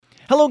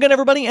Hello again,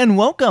 everybody, and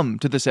welcome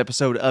to this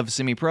episode of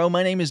Semi-Pro.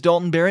 My name is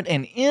Dalton Barrett,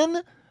 and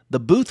in the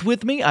booth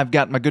with me, I've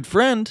got my good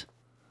friend...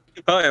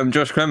 Hi, I'm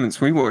Josh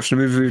Clements. We watched a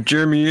movie with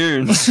Jeremy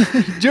Irons.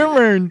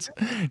 Jeremy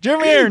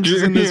Irons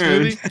is in this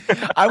movie.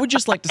 I would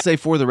just like to say,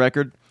 for the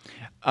record,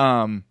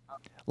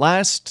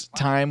 last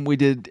time we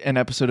did an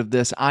episode of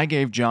this, I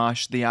gave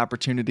Josh the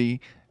opportunity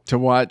to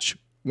watch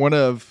one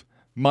of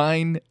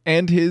mine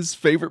and his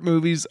favorite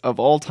movies of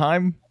all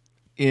time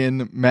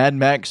in Mad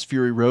Max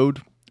Fury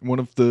Road, one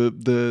of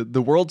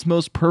the world's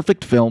most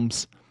perfect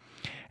films.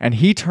 And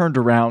he turned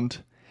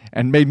around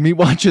and made me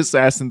watch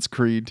Assassin's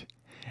Creed.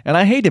 And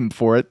I hate him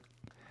for it.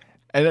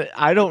 And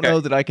I don't know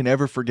that I can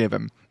ever forgive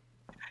him.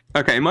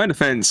 Okay, in my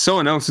defense,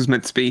 someone else was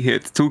meant to be here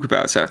to talk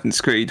about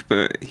Assassin's Creed,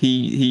 but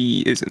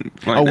he isn't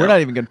right now. We're not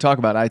even going to talk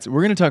about Itzum.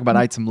 We're going to talk about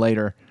Itzum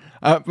later.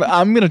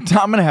 I'm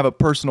gonna have a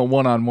personal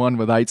one-on-one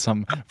with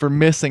Itzum for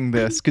missing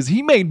this, because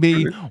he made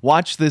me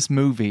watch this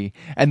movie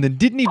and then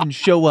didn't even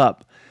show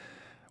up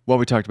while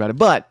we talked about it.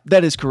 But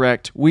that is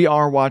correct. We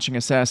are watching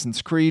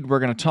Assassin's Creed. We're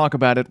going to talk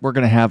about it. We're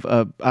going to have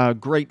a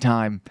great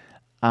time.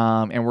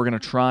 And we're going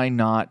to try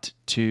not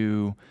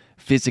to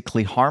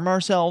physically harm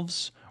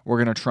ourselves.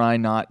 We're going to try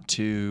not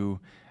to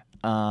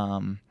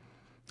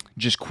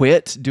just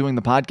quit doing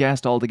the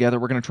podcast altogether.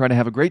 We're going to try to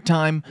have a great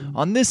time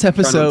on this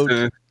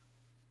episode.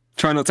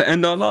 Try not to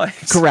end our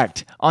lives.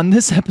 Correct. On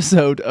this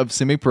episode of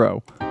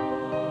Semi-Pro.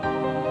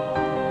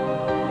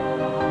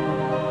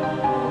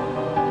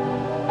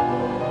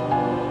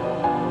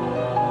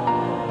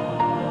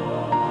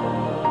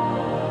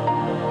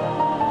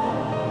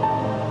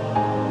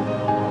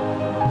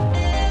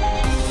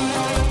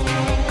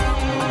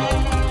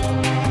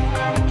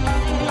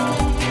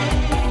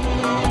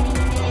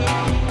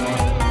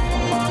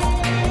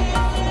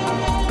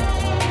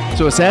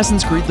 So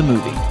Assassin's Creed the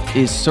movie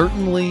is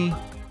certainly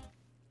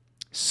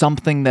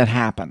something that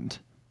happened.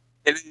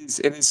 It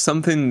is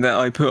something that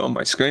I put on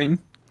my screen.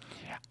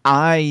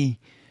 I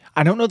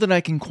don't know that I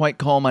can quite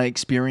call my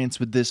experience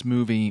with this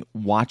movie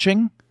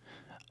watching,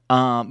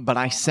 but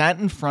I sat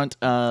in front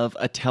of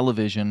a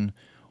television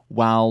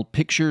while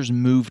pictures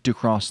moved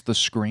across the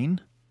screen,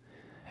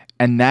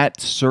 and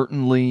that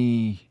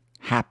certainly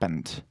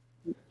happened.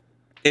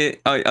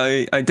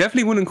 I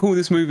definitely wouldn't call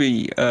this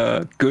movie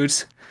good.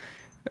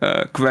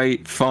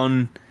 Great,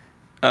 fun,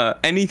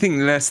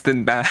 anything less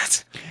than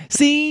bad.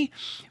 See,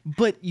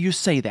 but you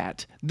say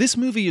that. This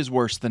movie is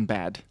worse than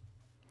bad.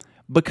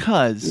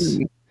 Because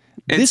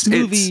this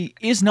movie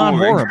is not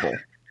horrible.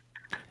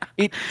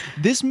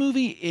 This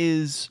movie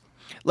is,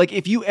 like,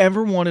 if you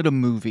ever wanted a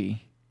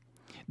movie,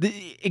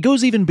 it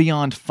goes even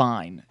beyond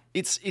fine.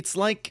 It's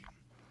like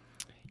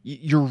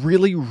you're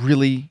really,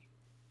 really...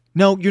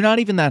 No, you're not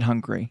even that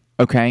hungry,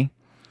 okay?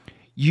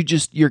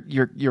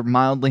 You're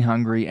mildly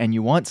hungry and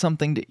you want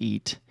something to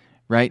eat,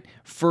 right?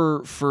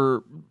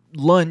 For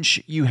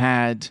lunch you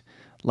had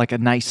like a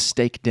nice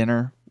steak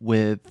dinner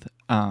with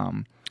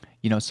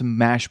some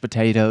mashed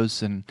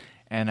potatoes and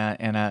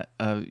a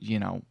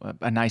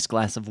nice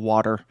glass of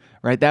water,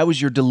 right? That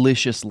was your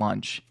delicious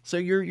lunch. So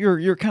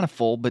you're kind of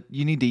full, but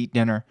you need to eat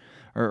dinner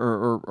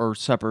or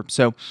supper.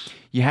 So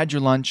you had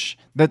your lunch.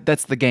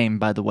 That's the game,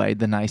 by the way,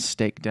 the nice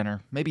steak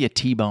dinner. Maybe a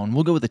T-bone.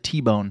 We'll go with a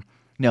T-bone.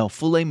 No,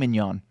 filet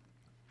mignon.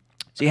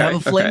 So you have a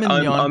filet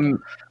mignon.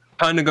 I'm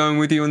kind of going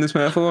with you on this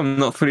metaphor. I'm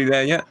not fully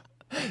there yet.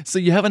 So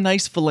you have a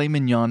nice filet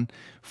mignon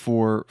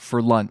for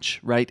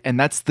lunch, right? And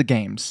that's the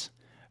games,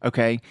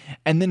 okay?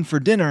 And then for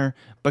dinner,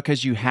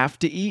 because you have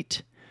to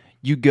eat,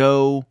 you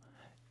go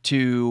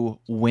to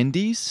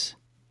Wendy's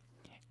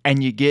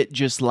and you get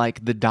just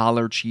like the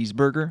 $1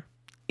 cheeseburger.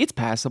 It's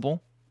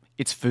passable.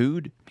 It's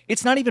food.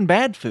 It's not even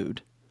bad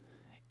food.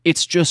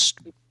 It's just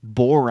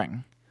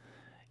boring.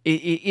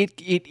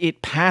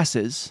 It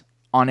passes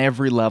on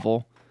every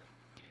level,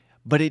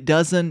 but it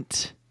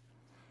doesn't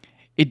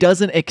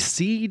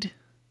exceed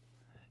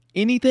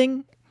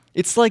anything.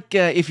 It's like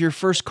if your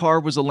first car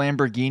was a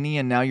Lamborghini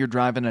and now you're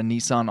driving a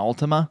Nissan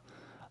Altima.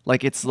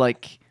 Like, it's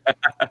like...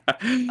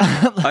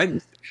 I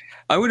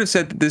would have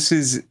said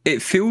that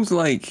it feels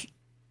like,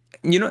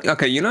 you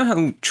know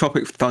how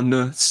Tropic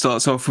Thunder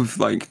starts off with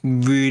like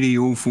really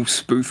awful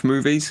spoof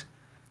movies?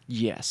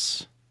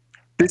 Yes.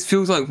 This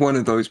feels like one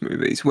of those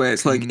movies where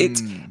it's like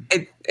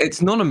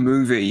it's not a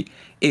movie,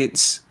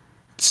 it's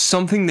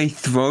something they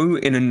throw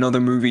in another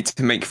movie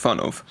to make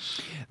fun of.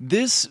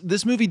 This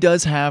movie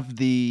does have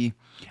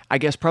I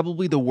guess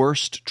probably the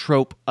worst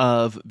trope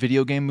of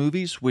video game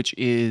movies, which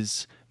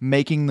is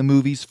making the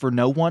movies for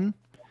no one.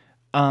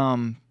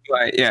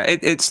 Right, yeah,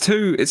 it's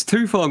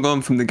too far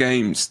gone from the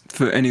games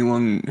for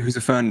anyone who's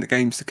a fan of the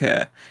games to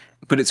care,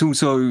 but it's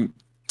also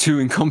too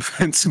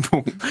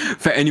incomprehensible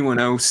for anyone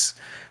else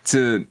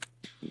to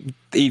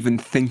even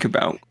think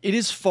about. It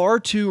is far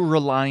too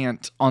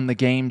reliant on the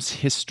game's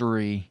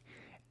history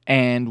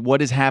and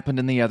what has happened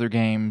in the other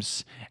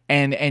games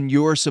and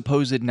your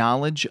supposed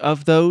knowledge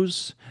of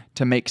those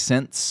to make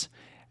sense,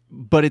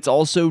 but it's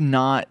also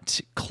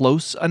not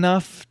close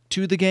enough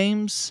to the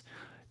games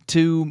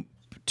to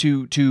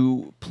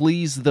to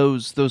please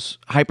those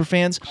hyper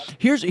fans.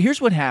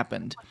 Here's what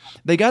happened.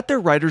 They got their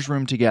writers'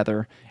 room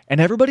together, and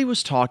everybody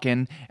was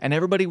talking, and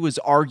everybody was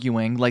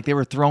arguing, like they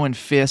were throwing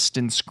fists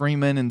and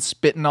screaming and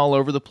spitting all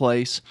over the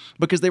place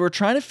because they were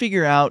trying to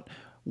figure out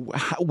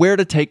where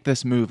to take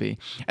this movie.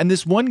 And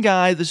this one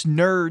guy, this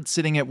nerd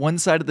sitting at one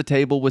side of the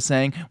table was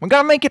saying, "We're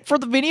going to make it for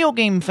the video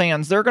game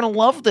fans. They're going to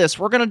love this.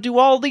 We're going to do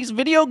all these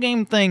video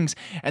game things."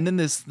 And then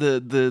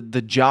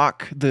the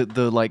jock,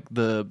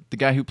 the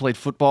guy who played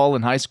football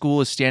in high school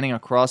is standing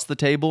across the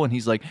table, and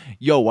he's like,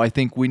 "Yo, I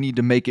think we need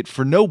to make it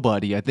for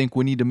nobody. I think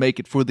we need to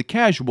make it for the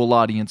casual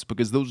audience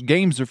because those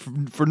games are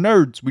for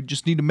nerds. We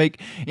just need to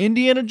make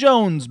Indiana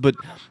Jones but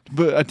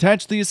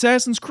attach the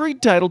Assassin's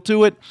Creed title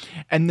to it."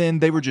 And then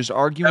they were just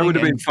arguing. That would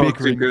have been far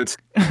too good.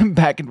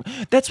 Back and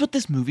that's what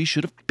this movie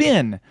should have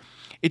been.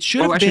 It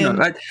should have been.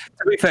 No, to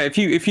be fair, if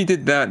you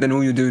did that, then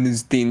all you're doing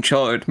is the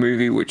Uncharted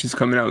movie, which is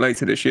coming out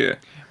later this year.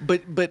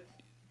 But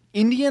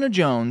Indiana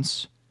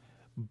Jones,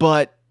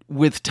 but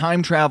with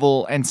time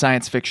travel and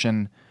science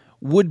fiction,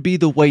 would be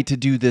the way to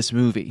do this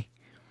movie.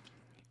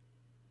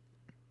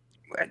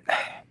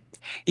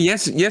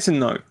 Yes and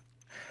no.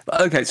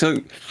 Okay, so.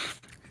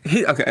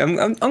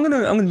 I'm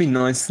gonna be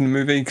nice to the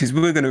movie because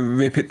we're gonna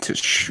rip it to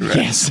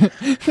shreds. Yes.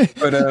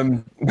 But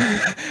I'm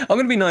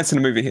gonna be nice to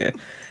the movie here.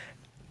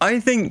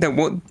 I think that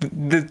what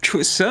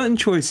certain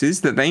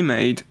choices that they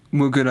made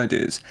were good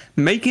ideas.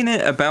 Making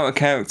it about a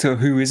character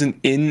who isn't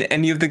in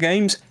any of the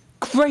games,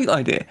 great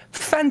idea,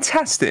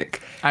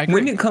 fantastic. I agree.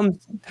 When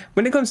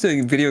it comes to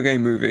a video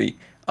game movie,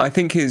 I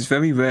think it's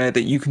very rare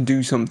that you can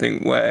do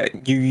something where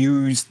you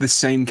use the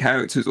same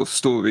characters or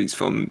stories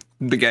from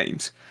the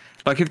games.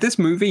 Like, if this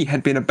movie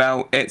had been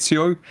about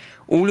Ezio,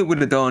 all it would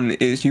have done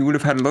is you would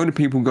have had a load of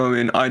people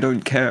going, "I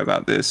don't care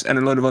about this," and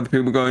a lot of other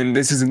people going,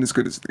 "This isn't as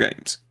good as the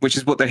games," which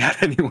is what they had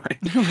anyway.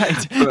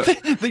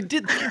 Right. They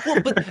did.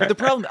 Well, but the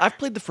problem, I've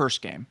played the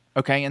first game,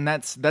 okay, and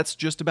that's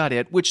just about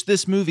it, which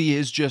this movie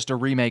is just a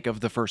remake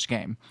of the first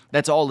game.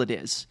 That's all it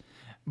is.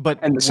 But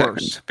and the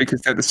worse. Second,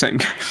 because they're the same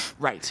game.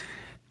 Right.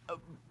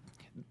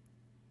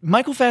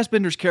 Michael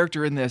Fassbender's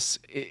character in this,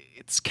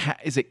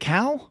 is it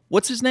Cal?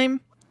 What's his name?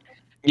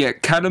 Yeah,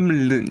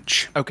 Callum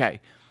Lynch. Okay.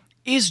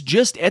 Is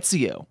just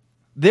Ezio.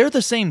 They're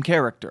the same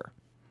character.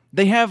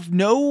 They have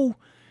no...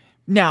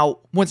 Now,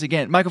 once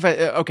again,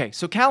 okay,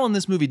 so Cal in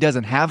this movie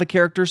doesn't have a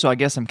character, so I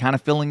guess I'm kind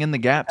of filling in the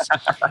gaps.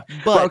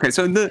 But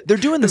they're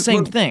doing the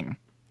same thing.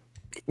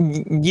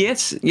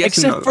 Yes,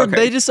 except for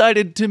they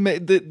decided to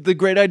make the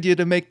great idea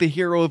to make the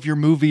hero of your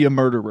movie a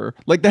murderer.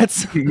 Like,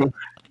 that's...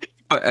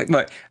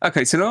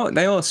 Okay, so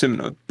they are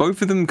similar.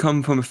 Both of them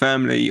come from a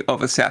family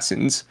of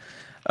assassins.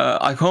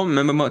 I can't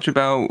remember much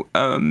about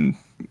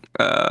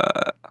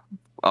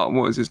what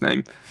was his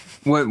name?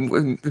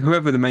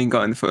 Whoever the main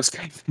guy in the first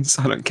game is,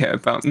 I don't care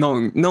about.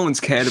 No one's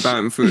cared about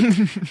him for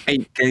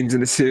 8 games in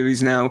the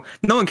series now.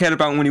 No one cared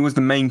about him when he was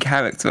the main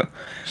character.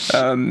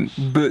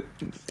 But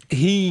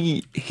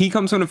he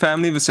comes from a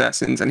family of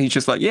assassins, and he's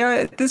just like,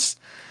 yeah, this.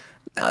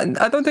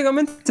 I don't think I'm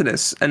into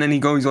this. And then he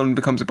goes on and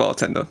becomes a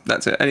bartender.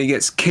 That's it. And he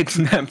gets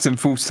kidnapped and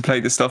forced to play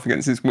this stuff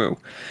against his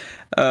will.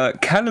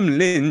 Callum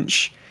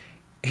Lynch.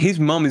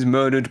 His mum is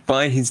murdered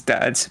by his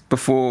dad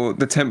before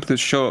the Templars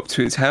show up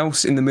to his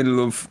house in the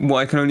middle of what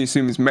I can only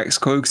assume is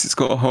Mexico because it's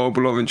got a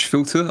horrible orange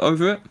filter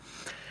over it.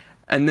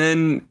 And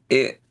then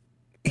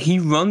he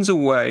runs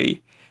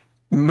away,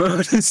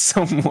 murders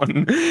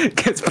someone,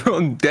 gets put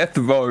on death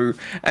row,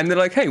 and they're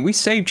like, "Hey, we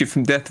saved you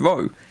from death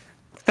row.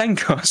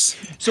 Thank us."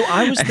 So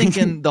I was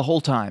thinking the whole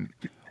time,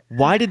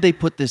 why did they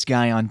put this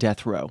guy on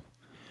death row?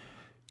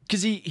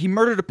 Because he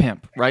murdered a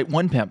pimp, right?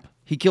 One pimp.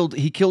 He killed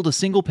a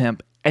single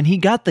pimp. And he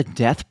got the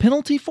death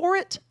penalty for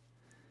it?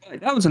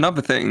 That was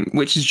another thing,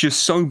 which is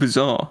just so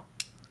bizarre.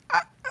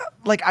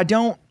 I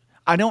don't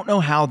know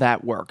how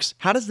that works.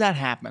 How does that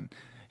happen?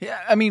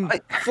 I mean,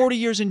 40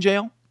 years in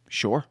jail?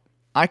 Sure.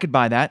 I could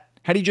buy that.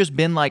 Had he just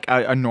been like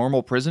a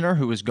normal prisoner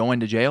who was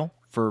going to jail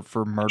for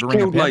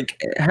murdering a pimp?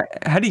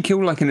 Had he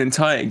killed like an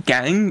entire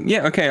gang?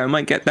 Yeah, okay, I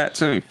might get that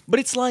too.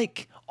 But it's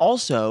like,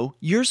 also,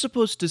 you're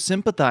supposed to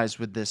sympathize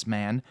with this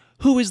man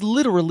who is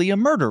literally a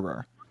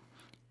murderer.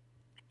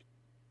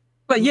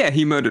 But yeah,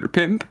 he murdered a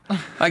pimp.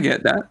 I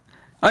get that.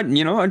 I'd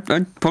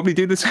probably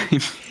do the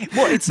same.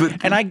 Well,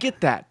 and I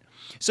get that.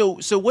 So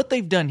what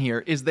they've done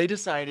here is they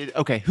decided,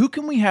 okay, who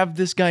can we have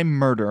this guy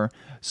murder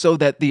so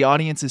that the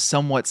audience is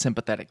somewhat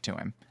sympathetic to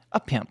him?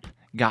 A pimp.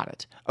 Got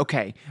it.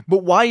 Okay,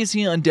 but why is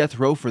he on death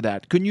row for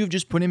that? Couldn't you have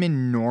just put him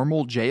in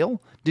normal jail?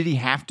 Did he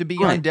have to be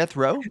on death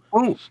row?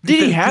 Well,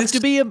 Did he have to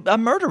be a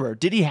murderer?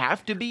 Did he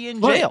have to be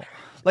in jail?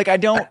 Like, I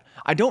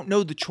don't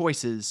know the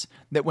choices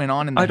that went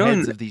on in the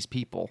heads of these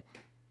people.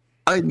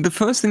 The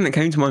first thing that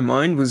came to my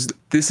mind was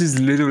this is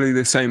literally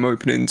the same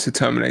opening to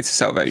Terminator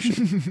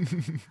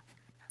Salvation.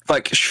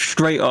 Like,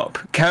 straight up.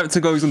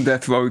 Character goes on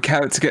death row.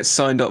 Character gets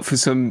signed up for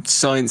some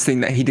science thing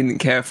that he didn't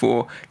care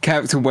for.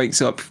 Character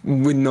wakes up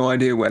with no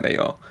idea where they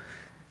are.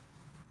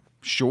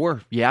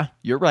 Sure. Yeah,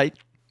 you're right.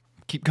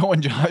 Keep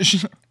going,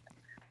 Josh.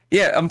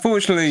 Yeah,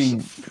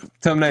 unfortunately,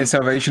 Terminator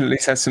Salvation at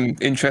least has some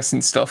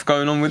interesting stuff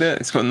going on with it.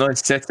 It's got a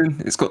nice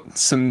setting. It's got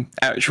some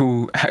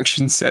actual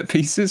action set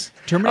pieces.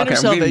 Terminator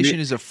Salvation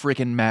is a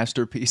freaking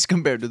masterpiece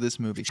compared to this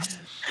movie.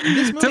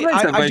 This movie,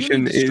 I do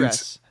need to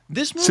stress,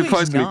 this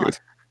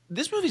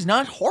movie's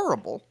not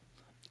horrible.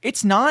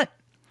 It's not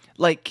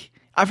like,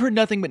 I've heard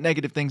nothing but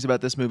negative things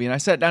about this movie, and I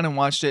sat down and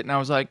watched it, and I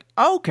was like,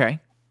 oh, okay,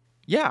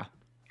 yeah,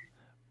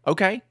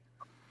 okay.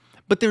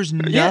 But there's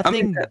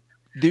nothing.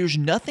 There's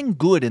nothing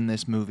good in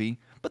this movie,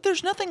 but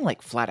there's nothing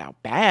like flat out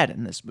bad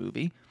in this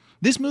movie.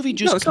 This movie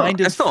just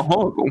it's not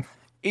horrible.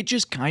 It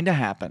just kind of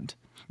happened.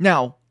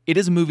 Now, it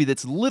is a movie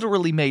that's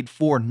literally made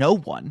for no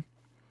one.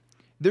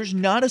 There's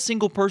not a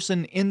single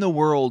person in the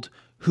world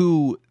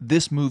who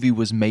this movie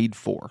was made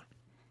for.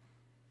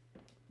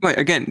 Like,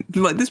 again,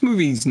 like, this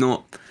movie's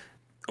not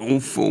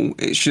awful.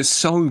 It's just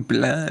so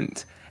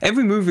bland.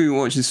 Every movie we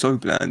watch is so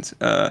bland.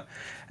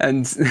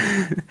 And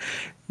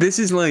this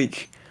is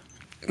like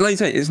you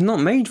say, it's not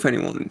made for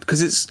anyone because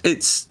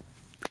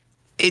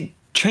it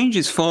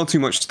changes far too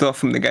much stuff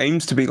from the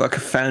games to be like a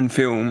fan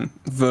film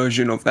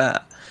version of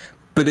that.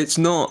 But it's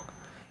not.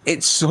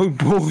 It's so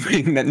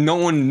boring that no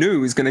one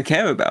knew was going to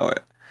care about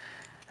it.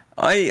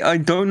 I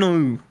don't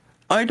know.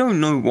 I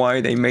don't know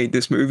why they made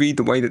this movie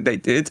the way that they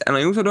did, and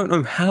I also don't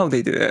know how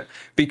they did it,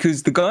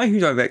 because the guy who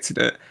directed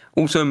it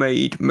also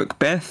made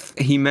Macbeth.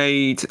 He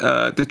made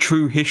The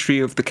True History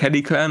of the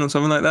Kelly Clan or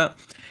something like that.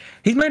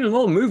 He's made a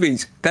lot of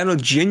movies that are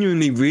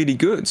genuinely really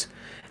good,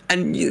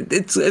 and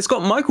it's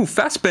got Michael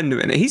Fassbender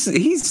in it.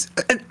 He's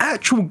an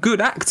actual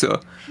good actor,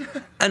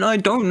 and I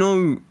don't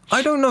know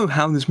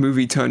how this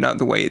movie turned out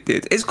the way it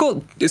did. It's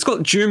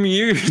got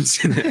Jeremy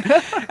Irons in it,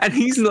 and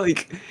he's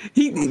like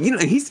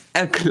he's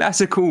a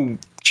classical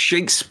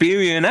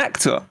Shakespearean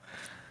actor,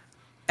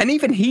 and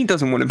even he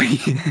doesn't want to be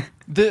here.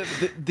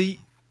 The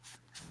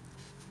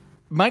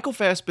Michael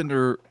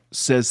Fassbender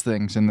says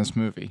things in this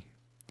movie.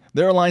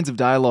 There are lines of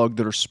dialogue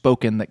that are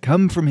spoken that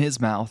come from his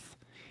mouth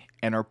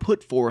and are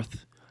put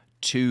forth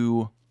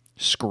to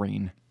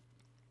screen.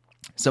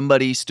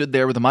 Somebody stood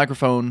there with a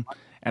microphone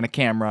and a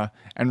camera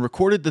and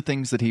recorded the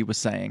things that he was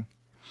saying.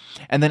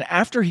 And then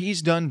after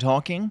he's done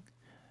talking,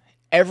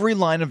 every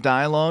line of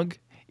dialogue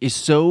is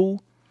so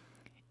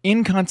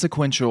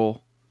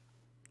inconsequential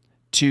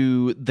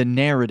to the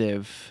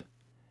narrative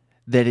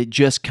that it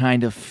just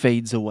kind of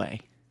fades away.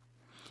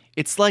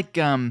 It's like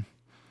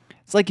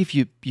if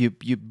you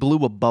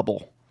blew a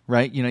bubble,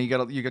 right? You know, you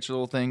got your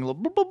little thing,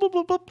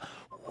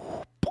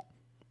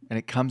 and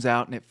it comes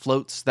out and it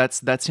floats.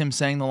 That's him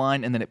saying the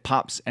line, and then it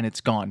pops and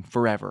it's gone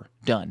forever,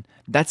 done.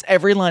 That's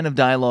every line of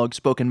dialogue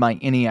spoken by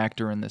any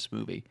actor in this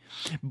movie.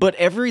 But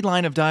every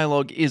line of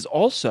dialogue is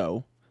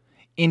also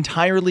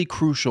entirely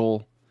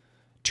crucial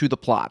to the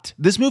plot.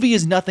 This movie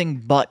is nothing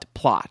but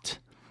plot.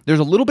 There's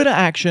a little bit of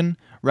action,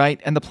 right?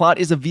 And the plot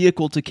is a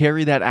vehicle to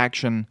carry that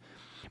action.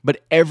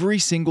 But every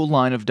single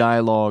line of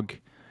dialogue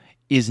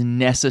is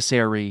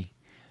necessary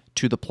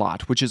to the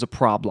plot, which is a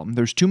problem.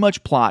 There's too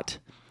much plot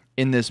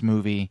in this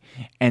movie,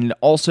 and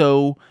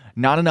also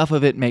not enough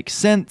of it makes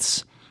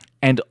sense,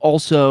 and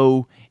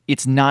also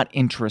it's not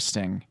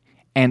interesting.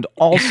 And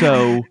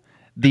also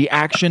the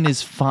action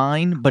is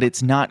fine, but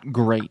it's not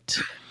great.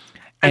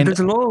 And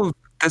there's a lot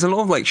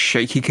of like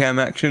shaky cam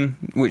action,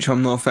 which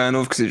I'm not a fan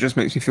of because it just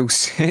makes me feel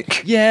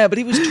sick. Yeah, but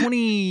it was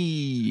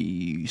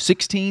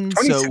 2016.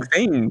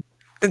 2016.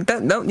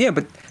 Yeah,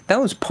 but that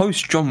was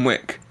post John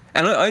Wick.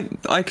 And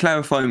I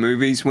clarify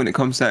movies when it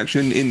comes to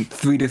action in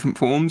 3 different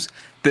forms.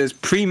 There's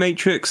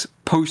pre-Matrix,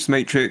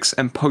 post-Matrix,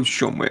 and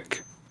post-John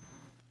Wick.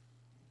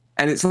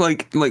 And it's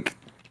like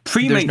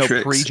pre-Matrix. There's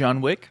no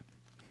pre-John Wick?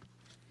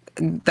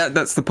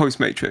 That's the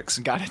post-Matrix.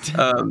 Got it.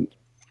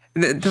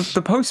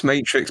 The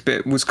post-Matrix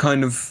bit was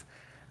kind of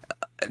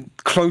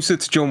closer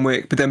to John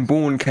Wick, but then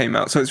Bourne came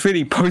out. So it's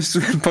really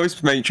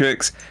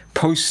post-Matrix,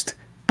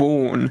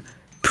 post-Bourne,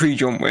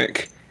 pre-John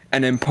Wick,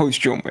 and then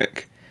post-John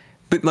Wick.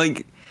 But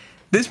like,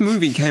 this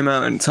movie came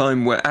out in a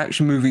time where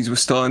action movies were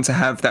starting to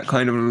have that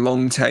kind of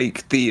long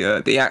take. The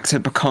actor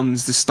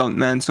becomes the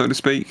stuntman, so to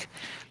speak.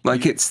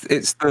 Like it's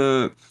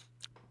the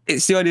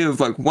idea of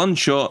like one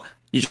shot,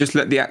 you just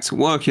let the actor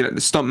work, you let the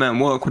stuntman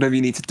work, whatever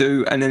you need to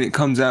do, and then it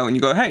comes out and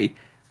you go, hey,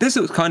 this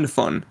looks kind of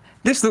fun.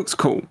 This looks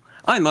cool.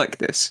 I like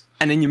this.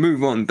 And then you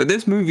move on. But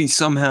this movie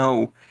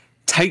somehow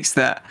takes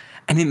that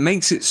and it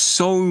makes it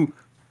so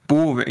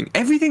boring.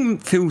 Everything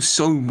feels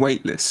so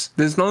weightless.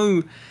 There's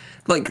no,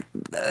 like,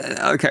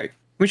 okay,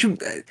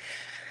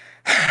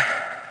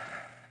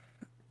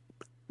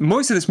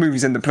 most of this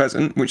movie's in the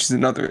present, which is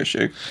another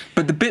issue.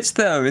 But the bits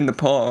that are in the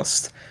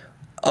past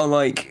are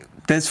like,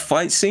 there's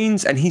fight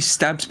scenes and he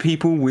stabs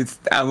people with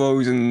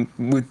arrows and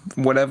with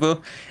whatever.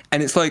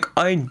 And it's like,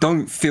 I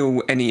don't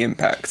feel any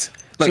impact.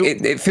 Like, so,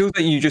 it feels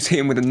like you just hit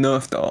him with a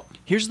Nerf dart.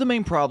 Here's the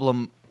main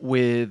problem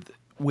with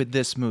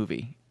this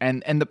movie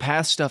and the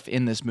past stuff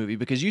in this movie,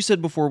 because you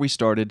said before we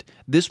started,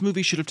 this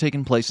movie should have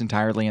taken place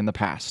entirely in the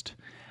past.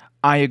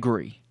 I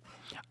agree.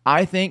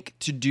 I think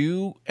to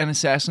do an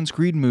Assassin's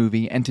Creed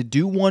movie and to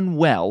do one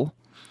well,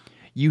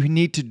 you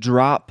need to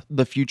drop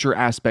the future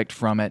aspect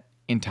from it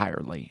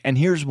entirely. And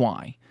here's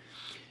why.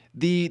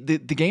 The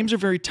games are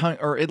very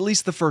or at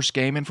least the first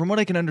game, and from what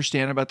I can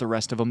understand about the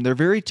rest of them, they're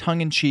very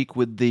tongue-in-cheek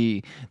with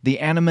the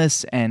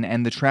animus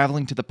and the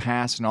traveling to the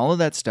past and all of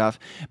that stuff,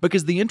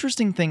 because the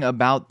interesting thing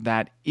about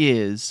that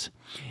is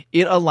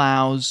it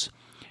allows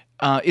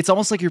it's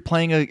almost like you're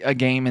playing a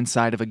game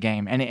inside of a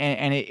game, and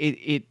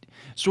it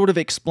sort of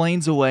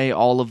explains away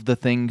all of the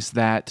things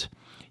that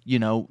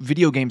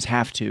video games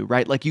have to,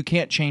 right? Like, you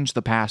can't change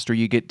the past or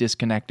you get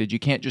disconnected. You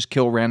can't just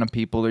kill random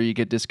people or you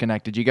get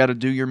disconnected. You got to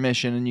do your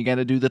mission and you got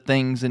to do the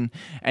things, and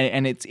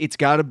it's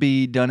got to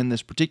be done in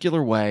this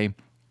particular way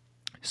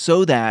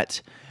so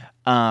that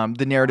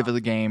the narrative of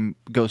the game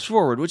goes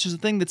forward, which is a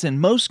thing that's in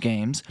most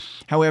games.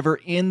 However,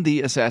 in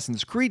the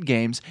Assassin's Creed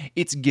games,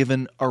 it's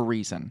given a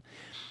reason.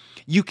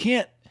 You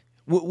can't,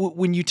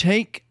 when you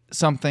take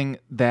something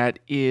that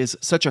is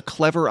such a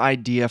clever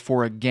idea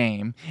for a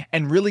game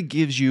and really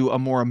gives you a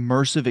more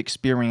immersive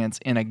experience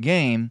in a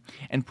game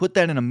and put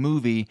that in a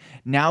movie,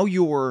 now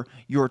you're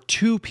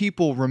two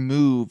people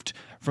removed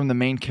from the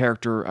main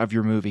character of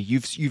your movie.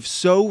 You've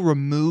so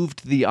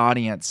removed the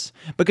audience,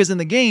 because in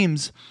the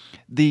games,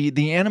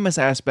 the animus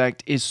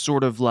aspect is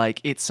sort of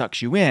like, it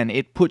sucks you in.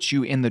 It puts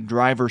you in the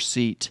driver's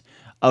seat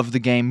of the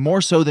game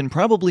more so than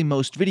probably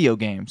most video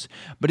games.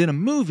 But in a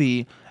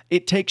movie,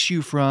 it takes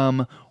you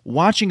from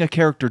watching a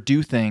character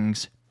do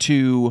things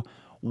to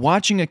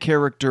watching a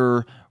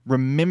character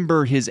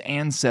remember his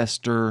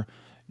ancestor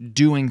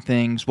doing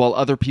things while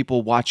other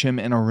people watch him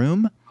in a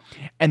room.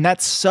 And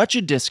that's such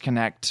a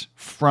disconnect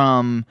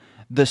from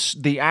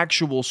the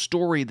actual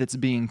story that's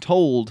being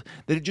told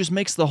that it just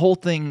makes the whole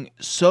thing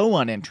so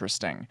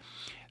uninteresting.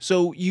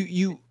 So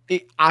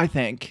I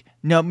think,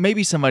 now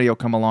maybe somebody will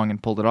come along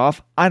and pull it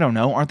off. I don't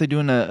know. Aren't they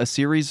doing a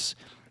series,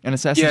 an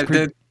Assassin's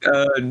Creed?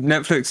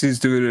 Netflix is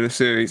doing a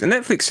series, and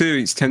Netflix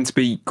series tend to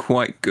be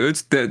quite good.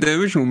 The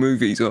original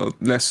movies are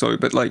less so,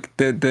 but like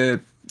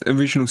the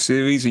original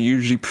series are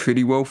usually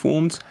pretty well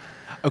formed.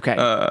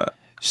 Okay.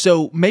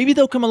 So maybe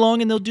they'll come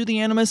along and they'll do the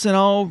animus, and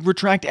I'll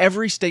retract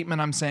every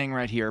statement I'm saying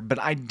right here,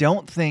 but I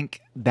don't think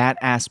that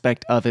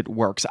aspect of it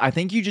works. I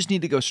think you just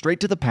need to go straight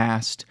to the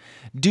past,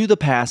 do the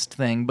past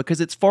thing, because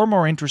it's far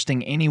more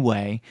interesting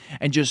anyway,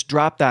 and just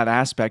drop that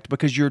aspect,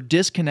 because you're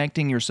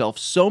disconnecting yourself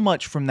so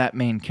much from that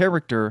main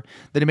character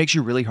that it makes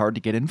you really hard to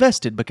get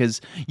invested,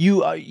 because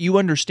you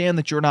understand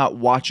that you're not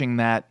watching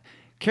that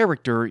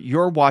character,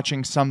 you're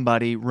watching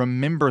somebody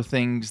remember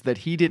things that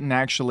he didn't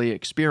actually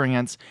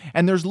experience,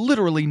 and there's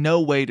literally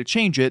no way to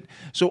change it.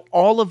 So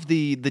all of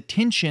the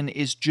tension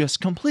is just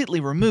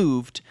completely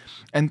removed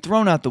and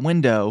thrown out the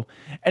window,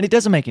 and it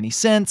doesn't make any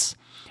sense,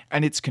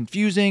 and it's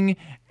confusing,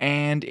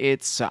 and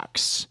it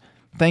sucks.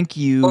 Thank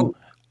you.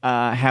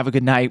 Have a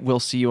good night.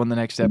 We'll see you on the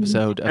next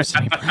episode of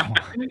Cinema.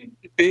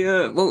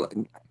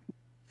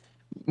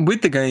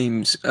 With the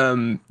games,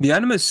 the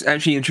animus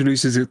actually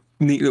introduces a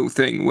neat little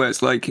thing where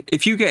it's like,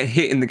 if you get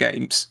hit in the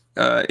games,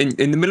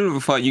 in the middle of a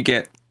fight, you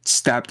get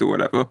stabbed or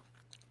whatever,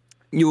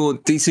 your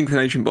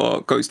desynchronization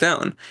bar goes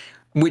down,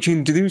 which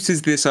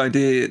introduces this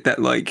idea that,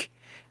 like,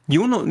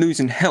 you're not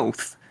losing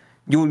health,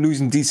 you're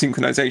losing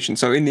desynchronization.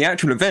 So in the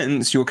actual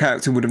events, your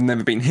character would have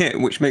never been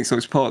hit, which makes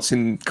those parts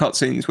in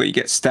cutscenes where you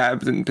get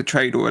stabbed and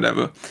betrayed or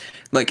whatever,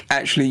 like,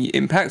 actually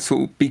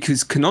impactful,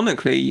 because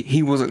canonically,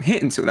 he wasn't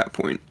hit until that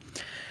point.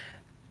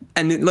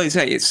 And like I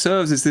say, it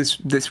serves as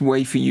this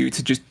way for you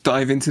to just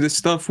dive into this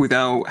stuff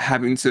without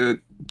having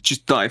to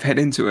just dive head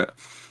into it.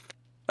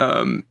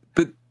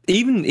 But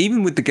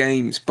even with the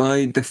games,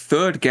 by the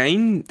third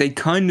game, they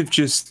kind of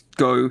just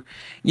go,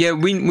 yeah,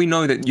 we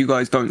know that you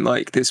guys don't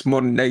like this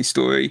modern day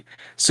story,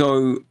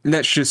 so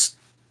let's just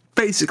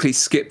basically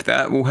skip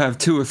that. We'll have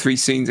 2 or 3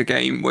 scenes a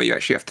game where you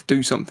actually have to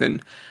do something.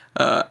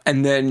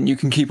 And then you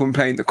can keep on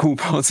playing the cool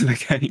parts of the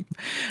game.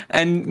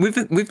 And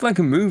with like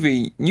a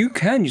movie, you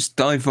can just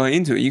dive right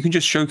into it. You can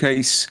just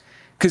showcase,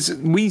 because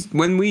when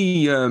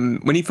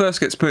he first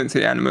gets put into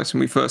the animus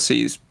and we first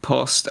see his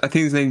past, I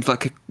think his name's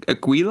like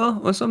Aguila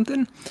or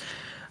something.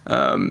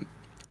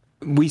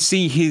 We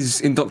see his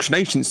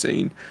indoctrination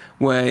scene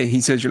where he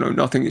says,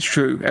 nothing is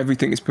true,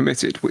 everything is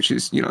permitted, which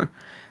is,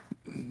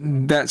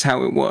 that's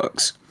how it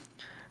works.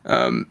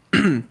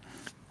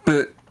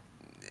 But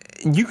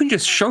you can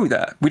just show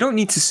that. We don't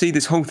need to see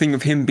this whole thing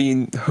of him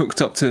being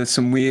hooked up to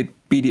some weird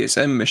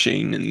BDSM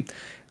machine and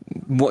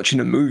watching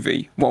a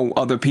movie while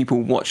other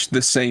people watch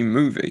the same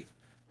movie.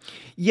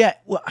 Yeah,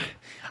 well,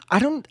 I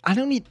don't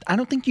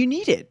think you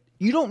need it.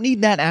 You don't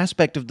need that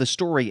aspect of the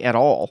story at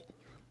all.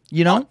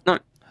 No.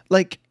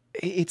 Like,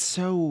 it's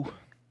so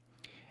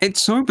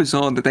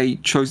bizarre that they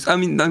chose. I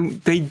mean,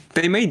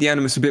 they made the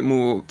animus a bit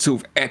more sort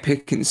of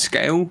epic in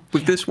scale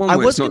with this one. I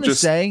was going to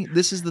say,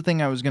 this is the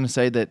thing I was going to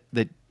say that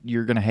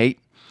you're going to hate.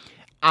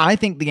 I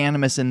think the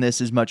animus in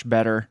this is much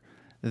better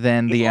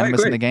than the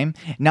animus in the game.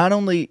 Not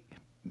only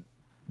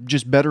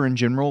just better in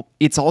general,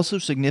 it's also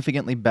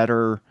significantly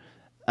better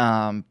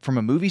from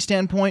a movie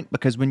standpoint,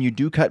 because when you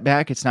do cut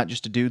back, it's not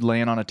just a dude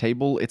laying on a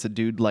table, it's a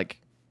dude like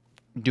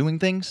doing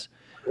things.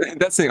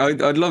 That's the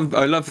thing. I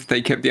love if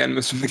they kept the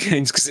Animus from the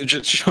games because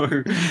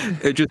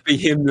it'd just be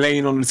him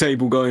laying on the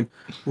table going,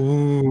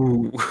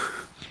 "Ooh."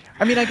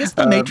 I mean, I guess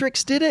the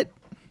Matrix did it.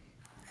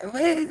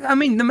 I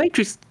mean, the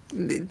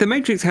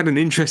Matrix had an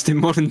interesting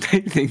modern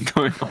day thing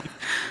going on.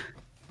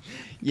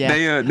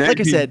 Yeah, like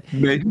I said,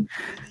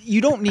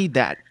 you don't need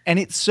that, and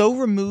it so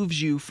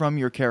removes you from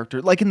your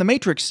character. Like in the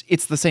Matrix,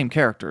 it's the same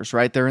characters,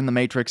 right? They're in the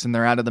Matrix and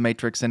they're out of the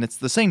Matrix, and it's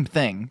the same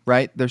thing,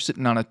 right? They're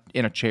sitting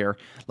in a chair.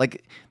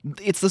 Like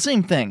it's the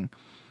same thing.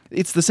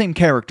 It's the same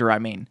character. I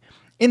mean,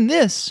 in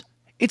this,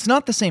 it's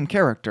not the same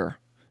character.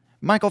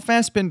 Michael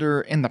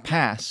Fassbender in the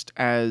past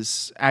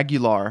as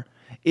Aguilar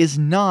is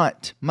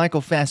not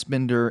Michael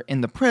Fassbender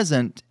in the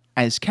present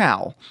as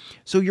Cal.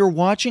 So you're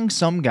watching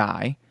some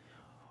guy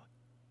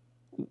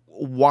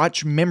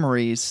watch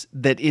memories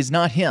that is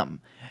not him,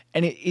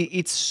 and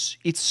it's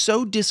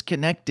so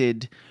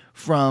disconnected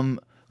from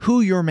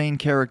who your main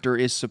character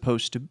is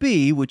supposed to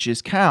be, which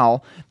is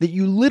Cal, that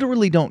you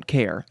literally don't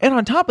care. And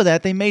on top of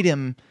that, they made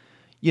him,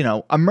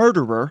 a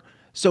murderer,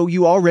 so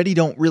you already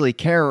don't really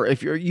care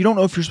if you don't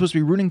know if you're supposed to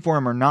be rooting for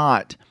him or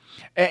not.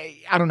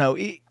 I don't know.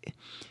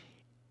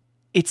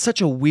 It's such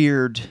a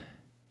weird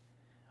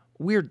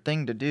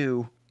thing to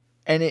do,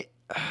 and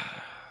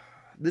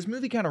this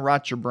movie kind of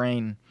rots your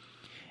brain.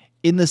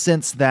 In the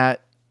sense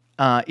that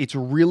it's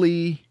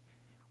really...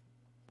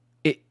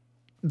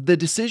 the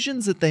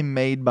decisions that they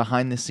made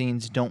behind the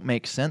scenes don't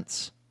make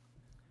sense.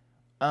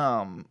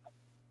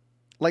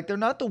 Like, they're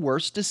not the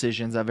worst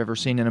decisions I've ever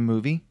seen in a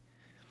movie.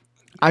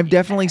 I've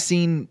definitely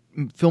seen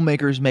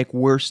filmmakers make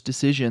worse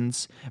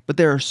decisions, but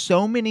there are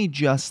so many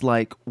just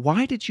like,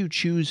 why did you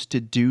choose to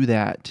do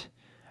that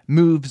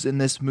moves in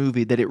this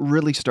movie that it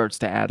really starts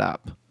to add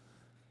up.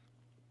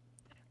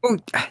 Well,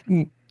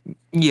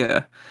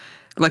 yeah.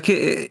 Like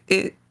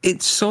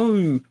it's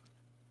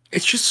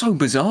just so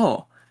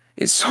bizarre.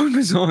 It's so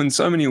bizarre in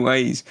so many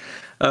ways.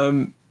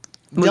 Dumb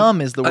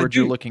is the word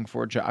you're looking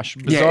for, Josh.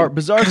 Bizarre. Yeah.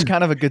 Bizarre is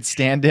kind of a good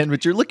stand-in,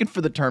 but you're looking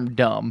for the term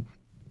dumb.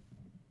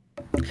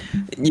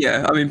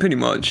 Yeah, I mean, pretty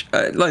much.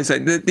 Like I say,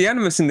 the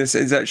Animus in this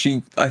is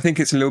actually, I think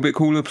it's a little bit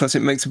cooler, plus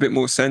it makes a bit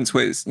more sense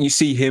where you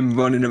see him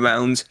running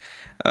around.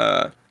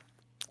 I'm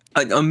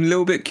a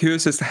little bit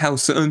curious as to how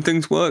certain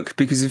things work,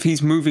 because if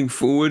he's moving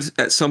forward,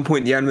 at some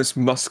point the Animus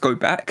must go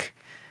back,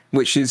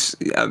 which is,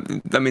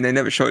 I mean, they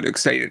never showed it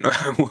because they didn't know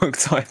how it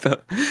worked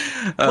either.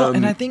 Well,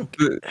 and I think...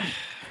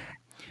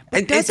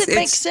 But does it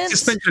make sense?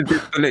 Suspension of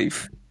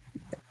disbelief.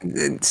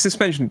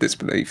 Suspension of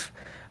disbelief.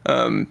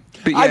 But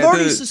yeah, I've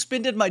already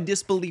suspended my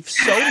disbelief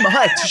so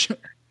much.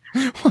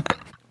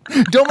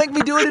 Don't make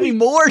me do it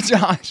anymore,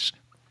 Josh.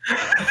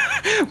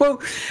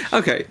 Well,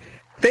 okay.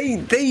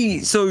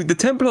 So the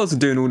Templars are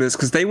doing all this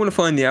because they want to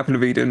find the Apple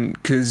of Eden,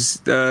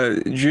 because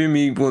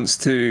Jeremy wants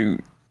to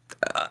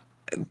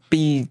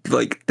be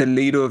like the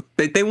leader of...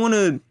 They want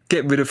to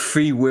get rid of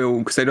free will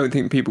because they don't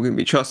think people can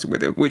be trusted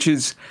with it, which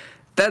is...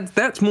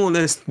 That's more or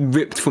less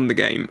ripped from the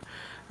game.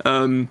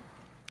 And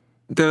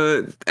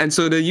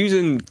so they're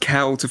using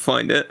Cal to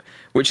find it,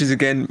 which is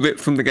again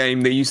ripped from the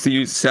game. They used to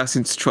use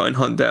assassins to try and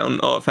hunt down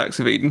artifacts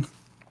of Eden.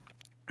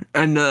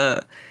 And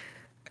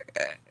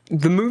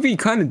the movie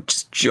kind of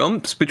just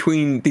jumps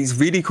between these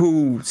really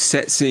cool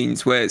set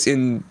scenes where it's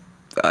in,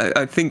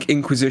 I think,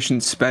 Inquisition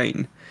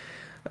Spain.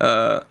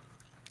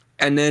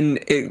 And then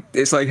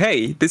it's like,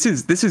 hey, this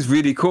is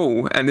really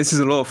cool and this is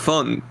a lot of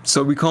fun,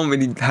 so we can't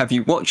really have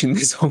you watching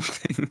this whole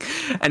thing.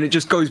 And it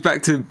just goes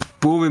back to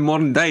boring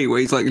modern day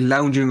where he's like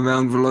lounging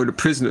around with a load of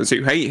prisoners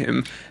who hate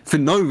him for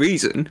no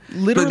reason.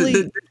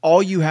 Literally,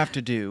 all you have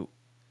to do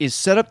is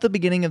set up the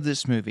beginning of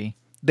this movie.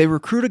 They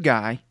recruit a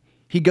guy.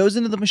 He goes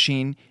into the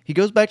machine, he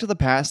goes back to the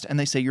past, and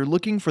they say, you're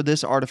looking for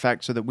this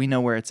artifact so that we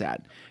know where it's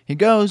at. He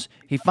goes,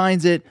 he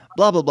finds it,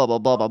 blah, blah, blah, blah,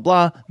 blah, blah,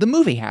 blah. The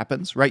movie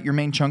happens, right? Your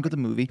main chunk of the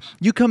movie.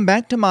 You come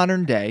back to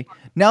modern day.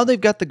 Now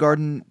they've got the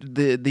garden,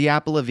 the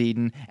Apple of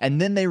Eden, and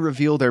then they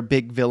reveal their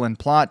big villain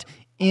plot.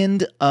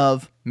 End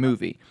of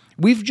movie.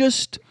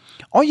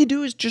 All you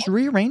do is just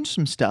rearrange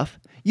some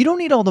stuff. You don't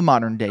need all the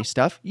modern day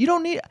stuff.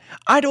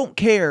 I don't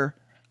care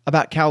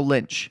about Cal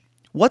Lynch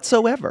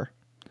whatsoever.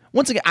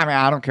 Once again, I mean,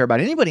 I don't care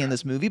about anybody in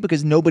this movie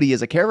because nobody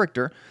is a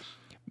character,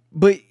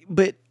 but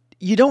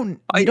you don't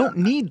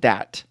need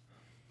that.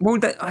 Well,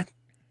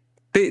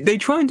 they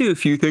try and do a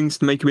few things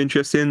to make him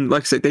interesting.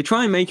 Like I said, they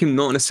try and make him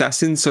not an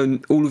assassin, so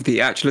all of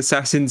the actual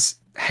assassins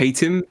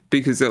hate him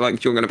because they're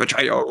like, you're going to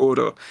betray our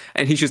order.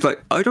 And he's just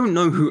like, I don't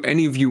know who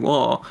any of you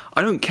are.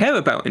 I don't care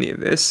about any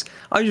of this.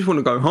 I just want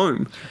to go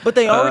home. But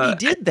they already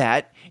did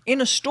that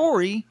in a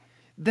story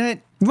that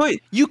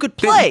you could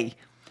play.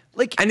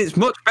 And it's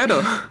much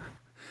better.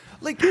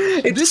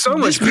 It's so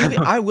much movie,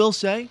 I will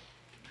say,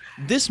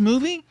 this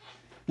movie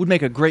would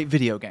make a great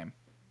video game.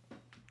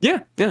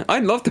 Yeah.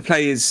 I'd love to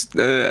play as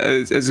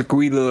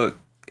Aguilar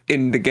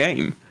in the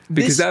game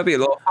because that'd be a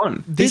lot of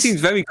fun. This seems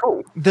very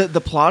cool.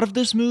 The plot of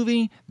this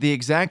movie, the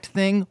exact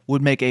thing,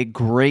 would make a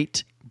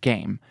great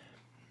game.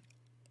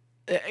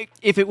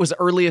 If it was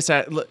early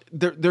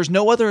there's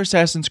no other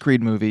Assassin's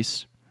Creed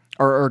movies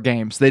or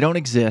games. They don't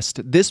exist.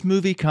 This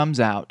movie comes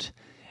out,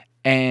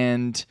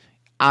 and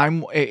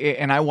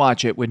I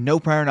watch it with no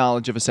prior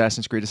knowledge of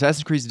Assassin's Creed.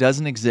 Assassin's Creed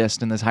doesn't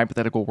exist in this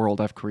hypothetical world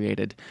I've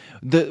created.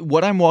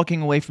 What I'm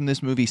walking away from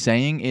this movie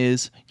saying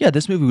is, yeah,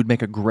 this movie would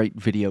make a great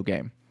video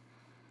game.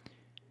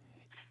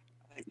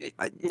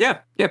 Yeah,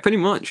 pretty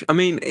much. I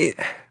mean,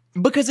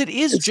 because it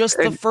is just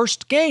the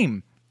first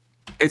game.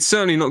 It's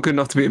certainly not good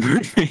enough to be a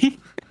movie.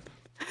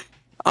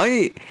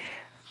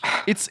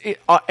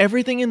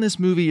 Everything in this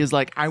movie is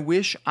like, I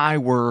wish I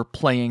were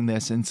playing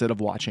this instead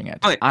of watching it.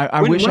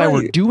 I wish I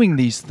were doing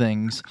these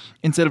things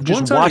instead of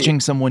just watching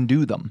someone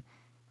do them.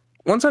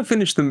 Once I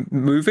finished the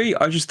movie,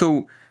 I just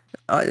thought,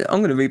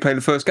 I'm going to replay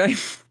the first game.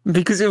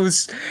 Because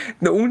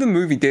all the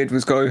movie did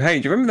was go, hey,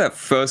 do you remember that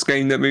first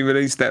game that we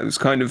released that was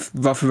kind of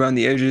rough around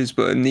the edges,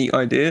 but a neat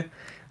idea?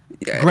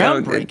 Yeah,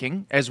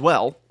 groundbreaking as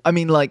well. I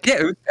mean, like...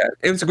 Yeah,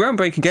 it was a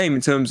groundbreaking game in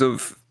terms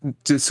of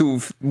just sort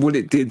of what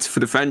it did for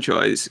the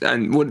franchise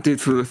and what it did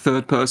for the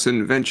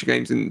third-person adventure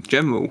games in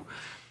general.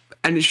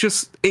 And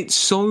it's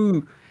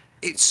so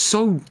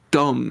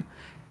dumb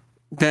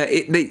that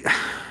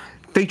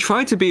they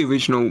tried to be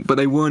original, but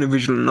they weren't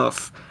original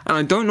enough. And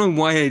I don't know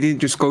why they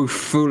didn't just go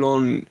full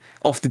on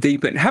off the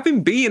deep end.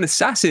 Having been an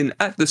assassin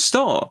at the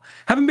start,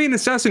 having been an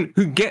assassin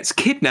who gets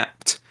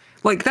kidnapped,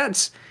 like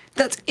that's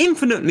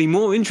infinitely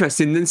more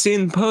interesting than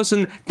seeing the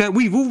person that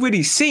we've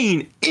already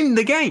seen in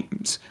the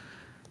games.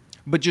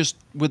 But just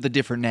with a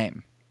different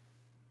name.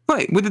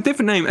 Right, with a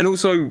different name. And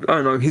also,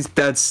 I don't know, his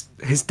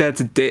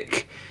dad's a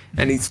dick.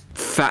 And he's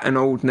fat and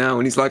old now.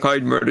 And he's like, I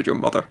murdered your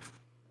mother.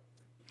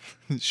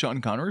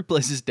 Sean Connery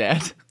plays his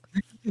dad.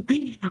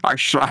 I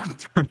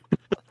slapped him.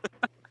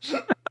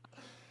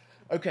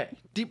 Okay,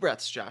 deep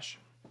breaths, Josh.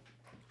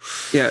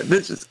 Yeah,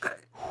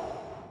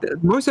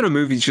 most of the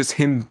movie is just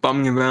him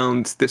bumming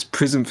around this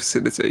prison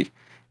facility,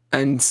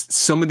 and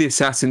some of the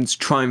assassins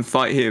try and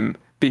fight him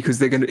because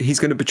he's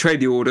gonna betray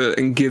the order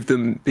and give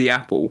them the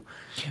apple.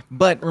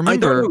 But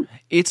remember,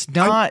 it's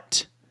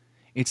not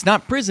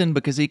prison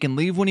because he can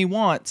leave when he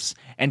wants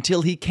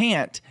until he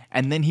can't,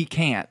 and then he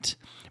can't.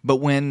 But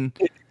when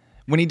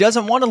he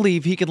doesn't want to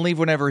leave, he can leave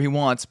whenever he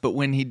wants. But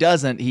when he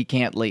doesn't, he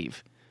can't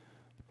leave.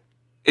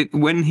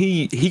 When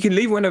he can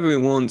leave whenever he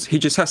wants, he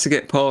just has to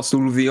get past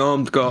all of the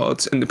armed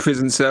guards and the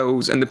prison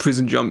cells and the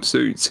prison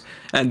jumpsuits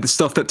and the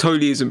stuff that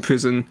totally isn't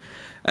prison,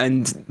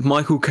 and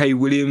Michael K.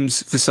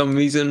 Williams for some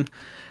reason.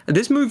 And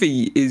this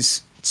movie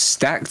is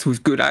stacked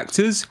with good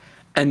actors,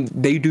 and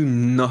they do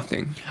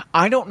nothing.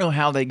 I don't know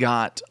how they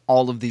got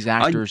all of these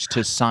actors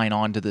to sign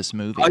on to this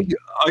movie.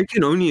 I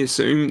can only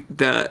assume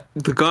that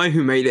the guy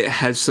who made it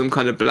has some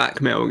kind of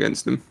blackmail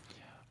against them.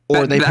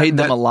 Or they paid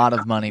them a lot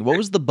of money. What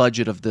was the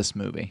budget of this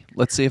movie?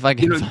 Let's see if I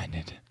can find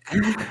it.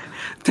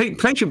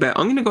 Place your bet.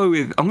 I'm gonna go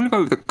with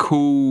a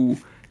cool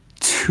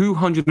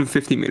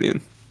 $250 million.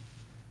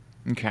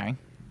 Okay.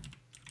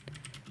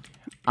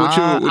 What's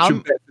your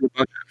bet for the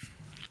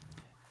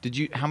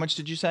budget? How much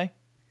did you say?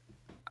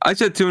 I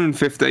said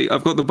 250.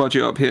 I've got the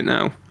budget up here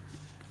now.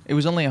 It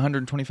was only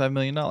 $125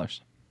 million. How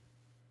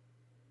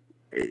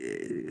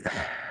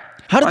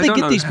did they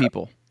get these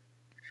people?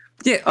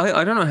 Yeah,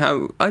 I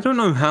don't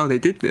know how they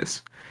did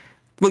this.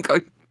 Like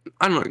I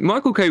don't know.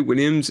 Michael K.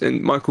 Williams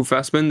and Michael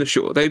Fassbender,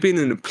 sure, they've been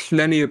in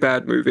plenty of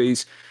bad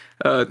movies.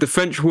 The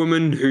French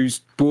woman who's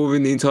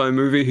boring the entire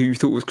movie, who you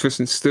thought was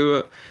Kristen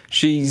Stewart,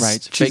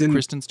 she's in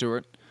Kristen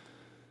Stewart.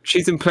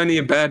 She's in plenty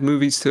of bad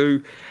movies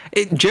too.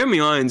 Jeremy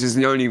Irons is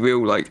the only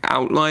real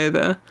outlier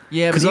there.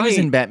 Yeah, but he was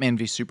in Batman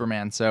v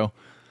Superman, so.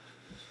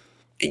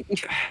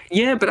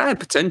 Yeah, but that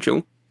had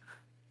potential.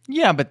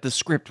 Yeah, but the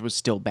script was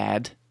still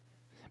bad.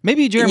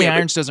 Maybe Jeremy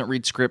Irons doesn't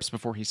read scripts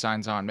before he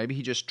signs on. Maybe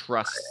he just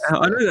trusts.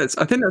 I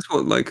think that's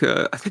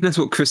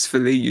what Christopher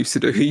Lee used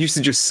to do. He used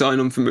to just sign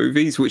on for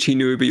movies which he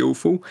knew would be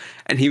awful,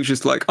 and he was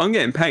just like, "I'm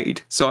getting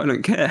paid, so I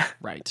don't care."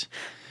 Right.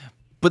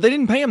 But they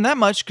didn't pay him that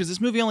much because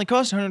this movie only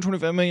cost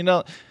 $125 million.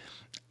 Do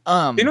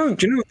you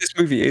know what this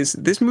movie is?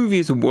 This movie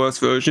is a worse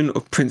version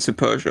of Prince of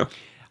Persia.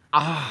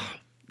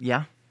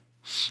 Yeah.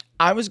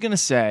 I was gonna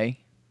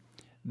say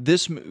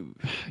this.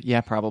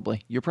 Yeah,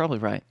 probably. You're probably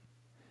right.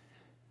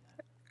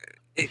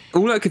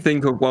 All I could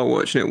think of while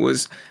watching it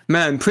was,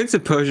 man, Prince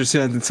of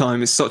Persia at the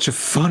time is such a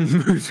fun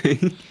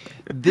movie.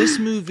 This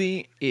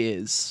movie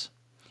is,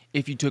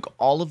 if you took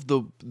all of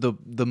the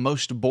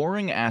most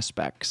boring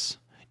aspects,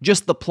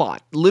 just the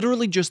plot,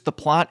 literally just the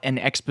plot and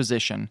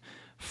exposition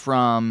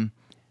from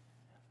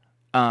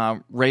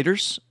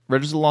Raiders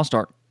of the Lost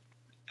Ark.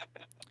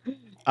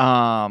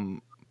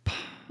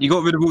 You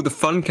got rid of all the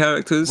fun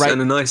characters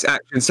and the nice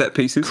action set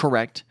pieces.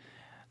 Correct.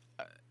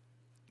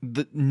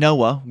 The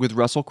Noah with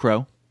Russell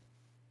Crowe.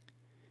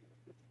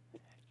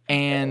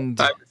 And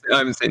I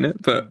haven't seen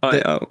it, but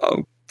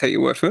I'll take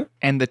your word for it.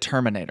 And the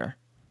Terminator.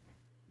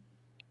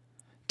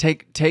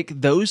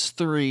 Take those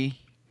three.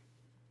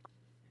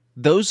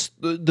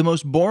 The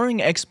most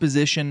boring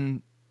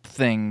exposition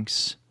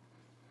things.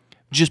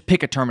 Just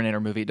pick a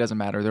Terminator movie. It doesn't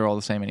matter. They're all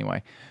the same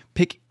anyway.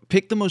 Pick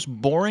pick the most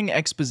boring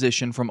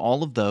exposition from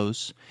all of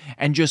those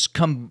and just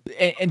come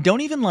and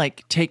don't even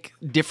like take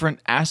different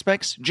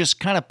aspects, just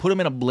kind of put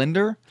them in a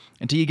blender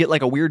until you get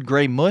like a weird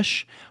gray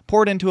mush,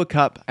 pour it into a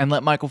cup and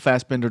let Michael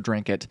Fassbender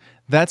drink it.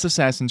 That's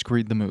Assassin's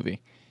Creed the movie.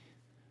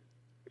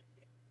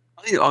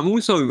 I'm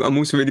also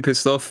really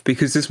pissed off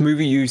because this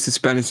movie used the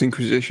Spanish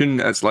Inquisition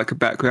as like a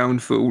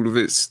background for all of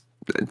its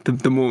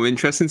the more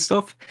interesting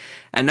stuff,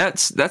 and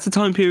that's a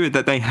time period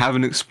that they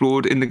haven't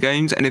explored in the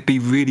games, and it'd be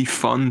really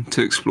fun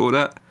to explore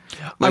that.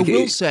 Like, I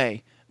will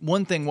say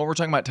one thing while we're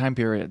talking about time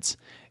periods,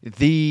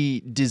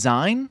 the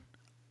design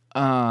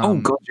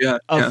of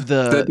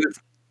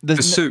the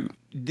suit.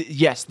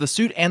 Yes, the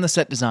suit and the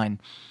set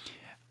design,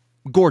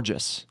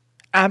 gorgeous,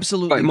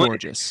 absolutely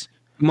gorgeous.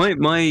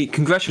 My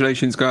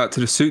congratulations go out to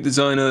the suit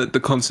designer, the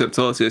concept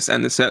artist,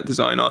 and the set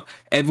designer.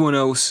 Everyone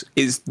else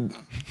is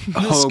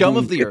the scum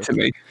of the earth to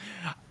me.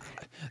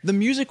 The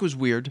music was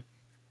weird.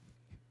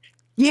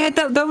 Yeah,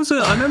 that was.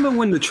 I remember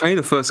when the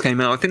trailer first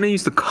came out. I think they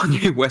used the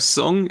Kanye West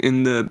song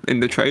in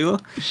the trailer,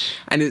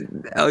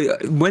 and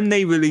when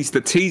they released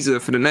the teaser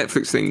for the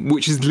Netflix thing,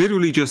 which is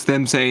literally just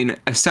them saying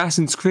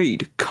Assassin's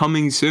Creed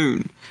coming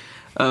soon,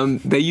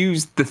 they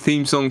used the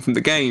theme song from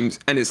the games,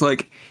 and it's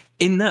like.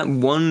 In that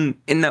one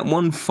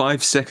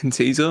 5-second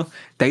teaser,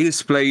 they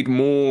displayed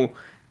more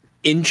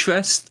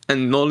interest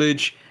and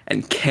knowledge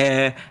and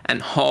care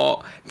and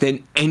heart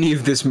than any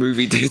of this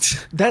movie did.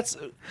 That's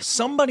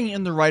somebody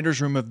in the writer's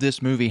room of this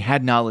movie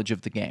had knowledge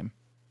of the game.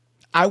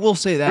 I will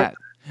say that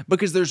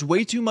because there's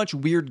way too much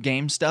weird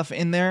game stuff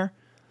in there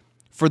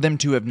for them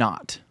to have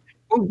not.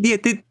 Well, yeah,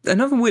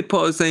 another weird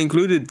part is they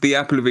included the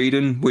Apple of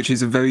Eden, which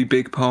is a very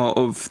big part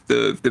of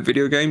the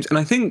video games, and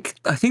I think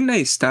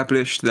they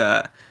established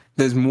that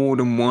there's more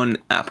than one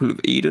Apple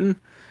of Eden,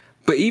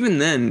 but even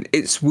then,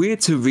 it's weird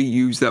to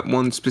reuse that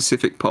one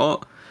specific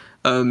part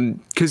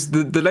because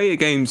the later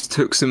games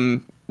took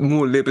some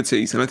more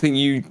liberties, and I think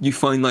you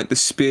find like the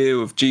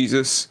spear of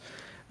Jesus,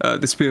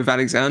 the spear of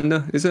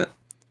Alexander, is it,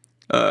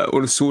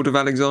 or the sword of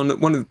Alexander,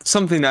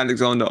 something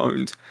Alexander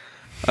owned.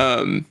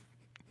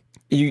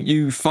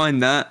 You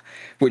find that,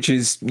 which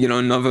is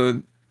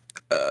another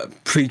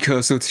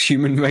precursor to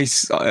human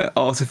race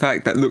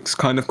artifact that looks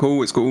kind of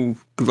cool. It's got all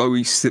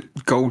glowy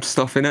gold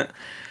stuff in it.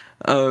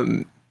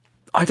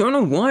 I don't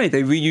know why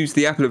they reused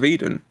the Apple of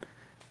Eden.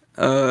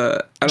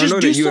 And just I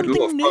know do that you had a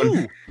something lot of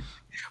fun. new.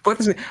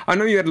 But I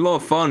know you had a lot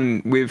of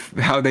fun with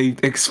how they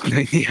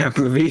explain the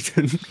Apple of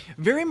Eden.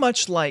 Very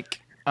much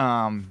like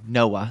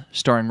Noah,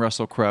 starring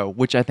Russell Crowe,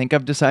 which I think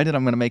I've decided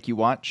I'm going to make you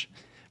watch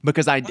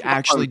because I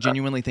actually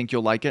genuinely think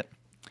you'll like it.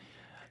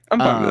 I'm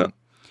fine with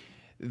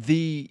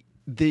that.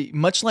 The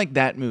much like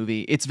that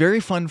movie, it's very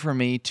fun for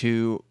me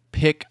to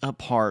pick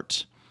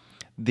apart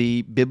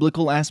the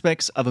biblical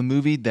aspects of a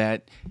movie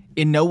that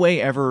in no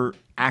way ever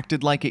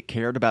acted like it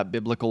cared about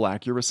biblical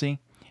accuracy,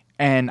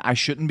 and I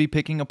shouldn't be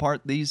picking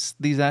apart these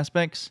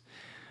aspects.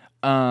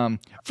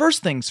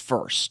 First things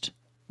first,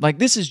 like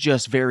this is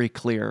just very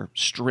clear,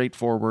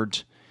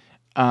 straightforward.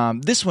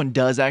 This one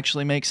does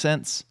actually make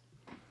sense.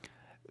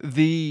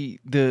 The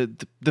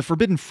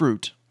forbidden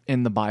fruit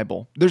in the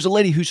Bible. There's a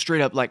lady who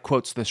straight up like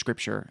quotes the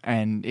scripture,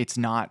 and it's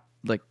not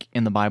like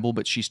in the Bible,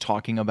 but she's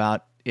talking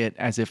about it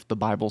as if the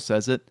Bible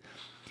says it.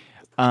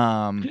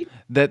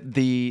 That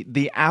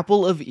the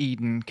apple of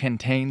Eden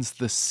contains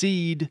the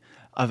seed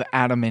of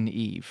Adam and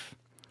Eve.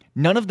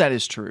 None of that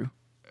is true.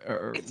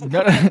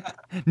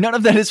 None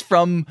of that is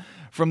from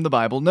the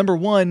Bible. Number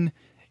one,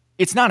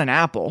 it's not an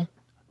apple.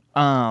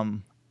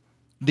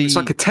 It's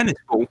like a tennis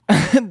ball.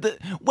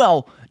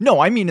 Well, no,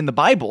 I mean in the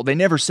Bible, they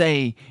never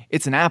say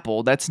it's an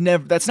apple. That's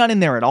not in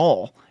there at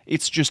all.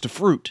 It's just a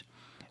fruit.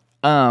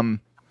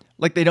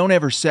 Like they don't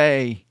ever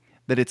say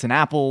that it's an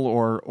apple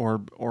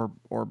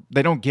or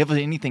they don't give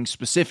anything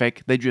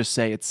specific. They just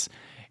say it's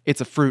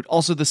a fruit.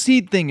 Also, the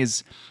seed thing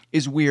is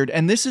weird,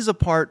 and this is a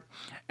part.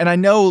 And I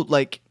know,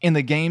 like in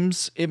the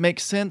games, it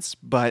makes sense,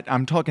 but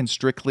I'm talking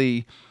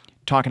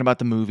about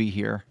the movie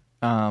here.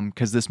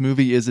 Because this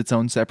movie is its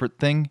own separate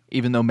thing,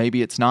 even though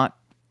maybe it's not,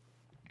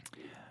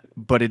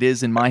 but it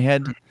is in my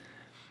head.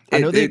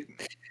 They're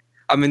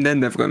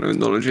never going to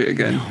acknowledge it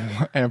again.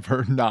 No,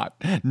 ever, not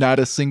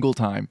a single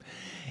time.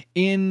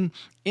 In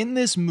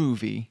this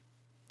movie,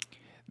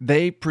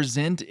 they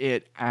present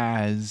it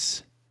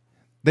as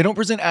they don't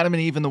present Adam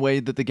and Eve in the way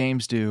that the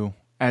games do,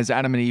 as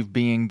Adam and Eve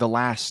being the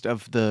last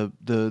of the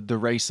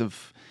race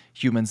of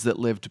humans that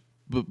lived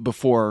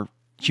before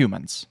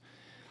humans.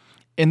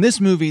 In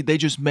this movie, they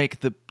just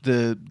make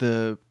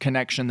the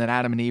connection that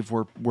Adam and Eve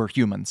were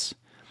humans.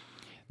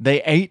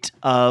 They ate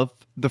of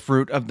the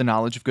fruit of the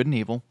knowledge of good and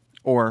evil,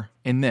 or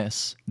in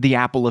this, the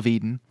apple of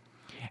Eden,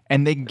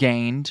 and they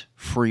gained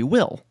free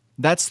will.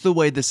 That's the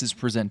way this is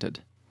presented.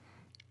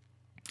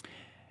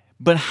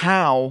 But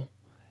how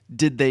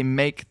did they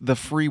make the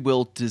free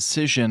will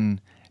decision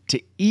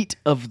to eat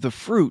of the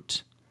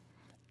fruit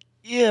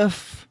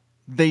if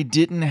they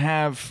didn't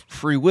have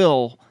free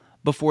will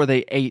before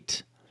they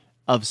ate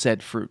of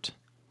said fruit?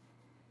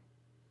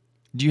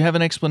 Do you have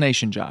an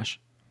explanation, Josh?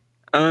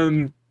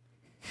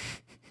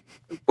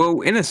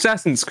 Well, in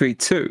Assassin's Creed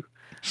 2,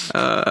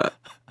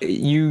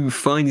 you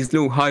find these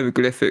little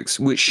hieroglyphics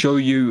which show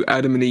you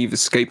Adam and Eve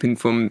escaping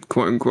from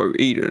quote unquote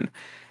Eden.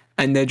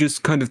 And they're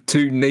just kind of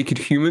two naked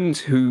humans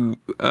who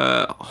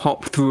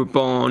hop through a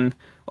barn,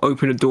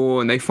 open a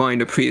door, and they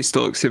find a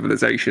prehistoric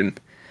civilization.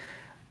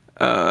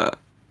 And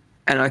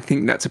I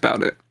think that's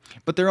about it.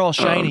 But they're all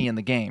shiny in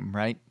the game,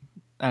 right?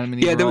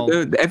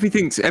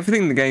 Everything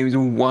in the game is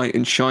all white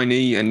and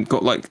shiny and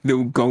got like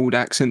little gold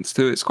accents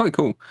to it. It's quite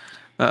cool.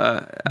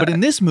 But in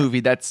this movie,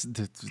 that's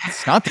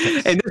not the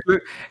case.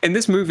 In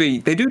this movie,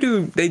 they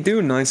do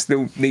a nice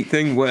little neat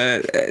thing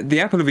where the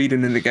Apple of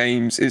Eden in the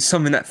games is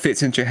something that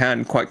fits into your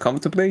hand quite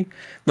comfortably.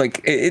 Like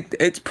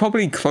it's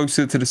probably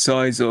closer to the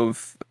size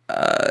of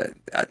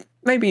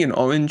maybe an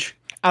orange.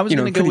 I was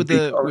going to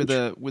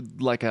go with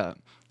like a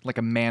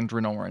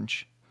mandarin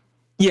orange.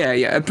 Yeah,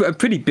 a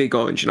pretty big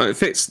orange. It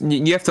fits.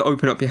 You have to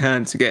open up your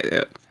hand to get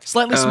it.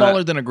 Slightly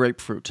smaller than a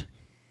grapefruit.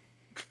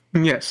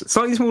 Yes,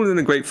 slightly smaller than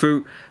a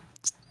grapefruit.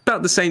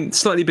 About the same,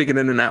 slightly bigger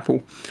than an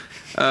apple.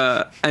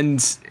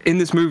 And in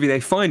this movie, they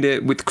find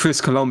it with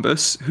Chris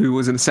Columbus, who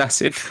was an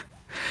assassin.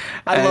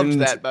 I loved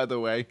that, by the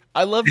way.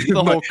 I loved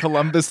the whole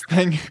Columbus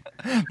thing.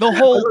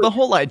 The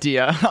whole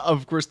idea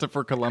of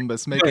Christopher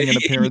Columbus making an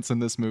appearance in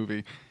this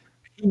movie.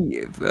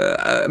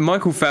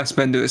 Michael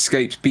Fassbender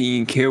escapes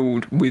being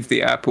killed with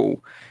the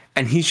apple,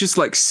 and he's just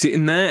like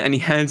sitting there, and he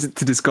hands it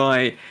to this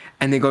guy,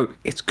 and they go,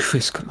 "It's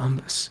Chris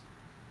Columbus.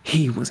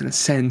 He was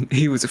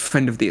he was a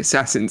friend of the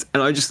assassins."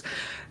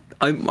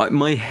 And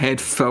my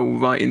head fell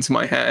right into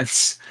my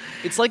hands.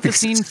 It's like the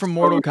scene from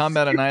Mortal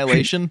Kombat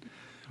Annihilation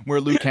where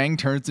Liu Kang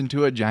turns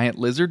into a giant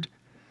lizard.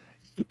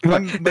 My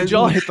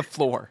jaw hit the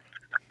floor.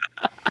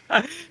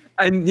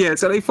 And yeah,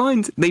 so they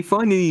find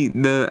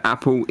the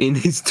apple in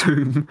his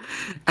tomb,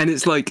 and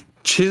it's like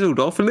chiseled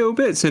off a little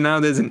bit. So now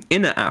there's an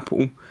inner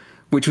apple,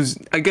 which was,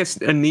 I guess,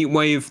 a neat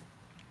way of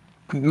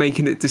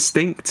making it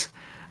distinct.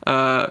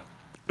 And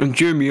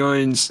Jeremy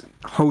Irons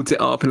holds it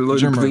up, and a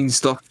load of green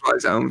stuff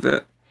flies out of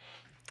it.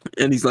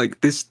 And he's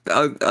like, "This."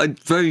 I'm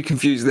very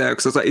confused there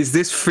because I was like, "Is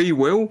this free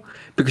will?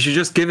 Because you're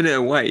just giving it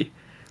away."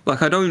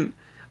 Like I don't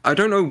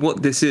know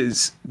what this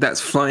is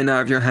that's flying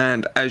out of your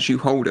hand as you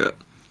hold it.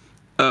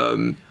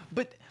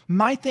 But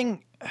my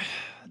thing,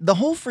 the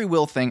whole free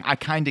will thing, I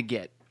kind of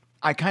get.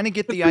 I kind of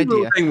get the idea.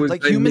 idea. Thing was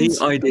like humans,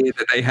 the idea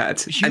that they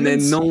had, and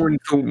then no one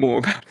thought more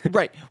about it.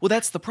 Right. Well,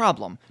 that's the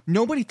problem.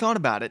 Nobody thought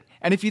about it.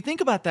 And if you think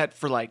about that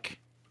for like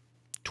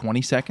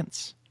 20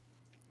 seconds,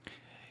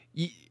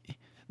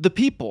 the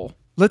people.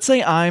 Let's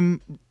say I'm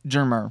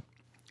Jermer,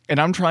 and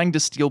I'm trying to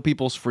steal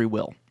people's free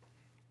will.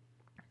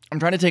 I'm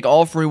trying to take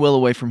all free will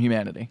away from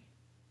humanity.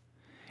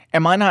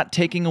 Am I not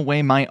taking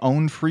away my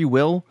own free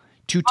will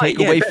to take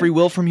away free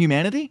will from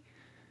humanity?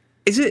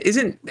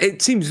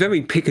 It seems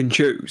very pick and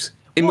choose.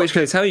 In which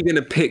case, how are you going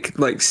to pick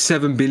like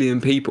 7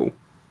 billion people?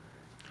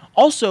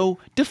 Also,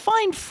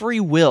 define free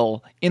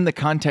will in the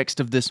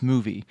context of this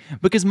movie,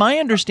 because my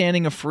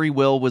understanding of free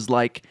will was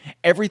like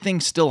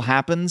everything still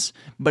happens,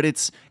 but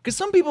it's because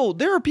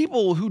there are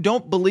people who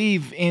don't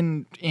believe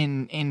in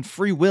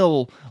free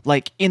will,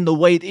 like in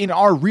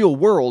our real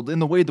world, in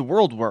the way the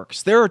world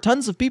works. There are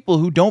tons of people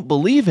who don't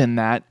believe in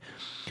that,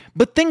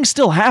 but things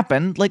still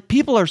happen. Like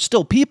people are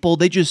still people.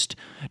 They just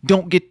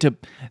don't get to.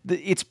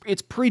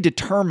 It's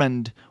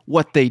predetermined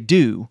what they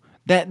do.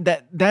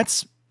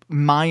 That's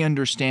my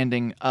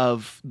understanding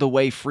of the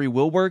way free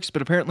will works,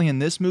 but apparently in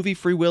this movie,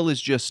 free will is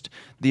just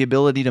the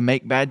ability to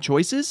make bad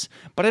choices.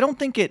 But I don't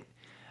think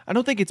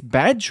it's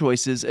bad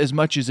choices as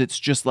much as it's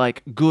just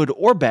like good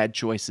or bad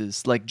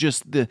choices. Like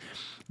just the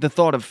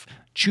thought of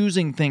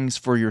choosing things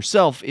for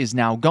yourself is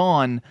now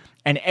gone,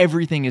 and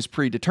everything is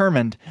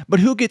predetermined. But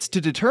who gets to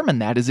determine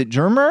that? Is it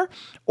Jermer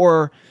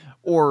or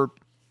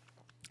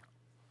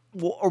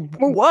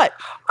what?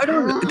 I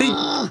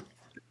don't.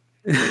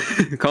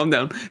 Calm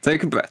down.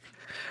 Take a breath.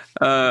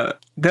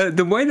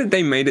 The way that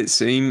they made it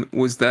seem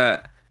was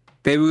that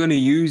they were going to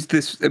use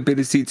this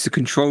ability to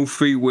control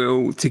free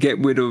will to get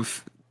rid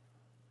of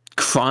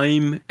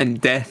crime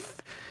and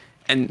death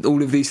and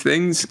all of these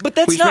things. But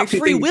that's not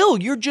free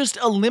will. You're just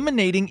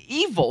eliminating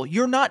evil.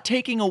 You're not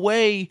taking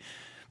away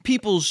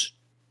people's.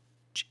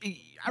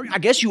 I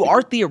guess you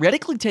are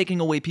theoretically taking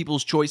away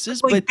people's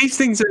choices, but these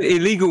things are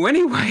illegal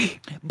anyway.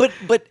 But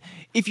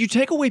if you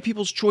take away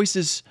people's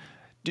choices.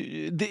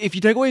 If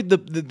you take away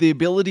the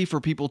ability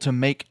for people to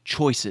make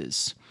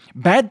choices,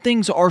 bad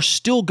things are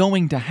still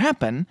going to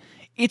happen.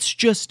 It's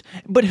just,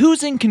 but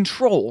who's in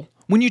control?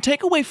 When you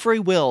take away free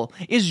will,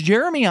 is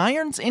Jeremy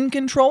Irons in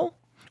control?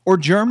 Or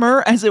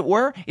Jermer, as it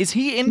were? Is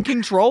he in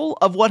control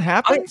of what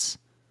happens?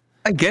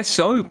 I guess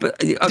so, but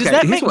okay, does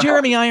that make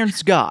Jeremy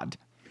Irons God?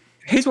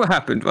 Here's what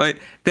happened, right?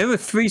 There were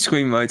 3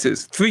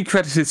 screenwriters, 3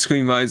 credited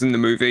screenwriters in the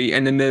movie,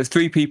 and then there's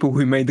 3 people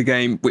who made the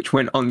game which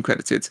went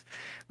uncredited.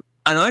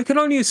 And I can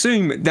only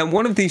assume that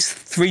one of these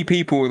 3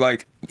 people were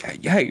like,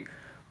 hey,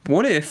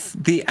 what if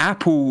the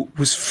apple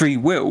was free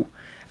will?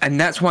 And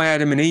that's why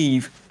Adam and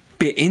Eve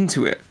bit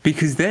into it,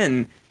 because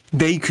then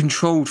they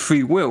controlled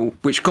free will,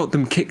 which got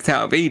them kicked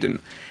out of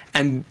Eden.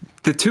 And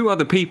the two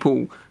other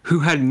people who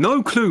had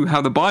no clue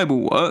how the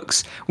Bible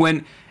works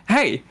went,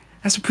 hey,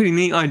 that's a pretty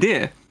neat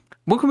idea.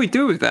 What can we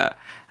do with that?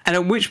 And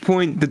at which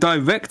point the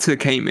director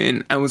came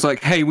in and was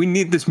like, hey, we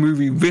need this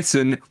movie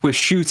written. We're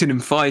shooting in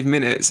 5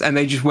 minutes. And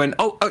they just went,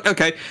 oh,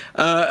 okay.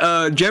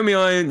 Jeremy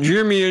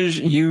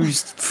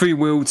used free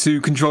will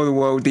to control the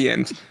world, the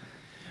end.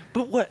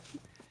 But what?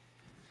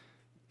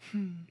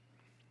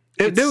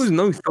 There was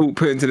no thought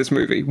put into this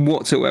movie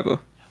whatsoever.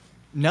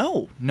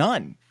 No,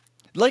 none.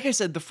 Like I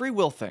said, the free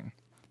will thing.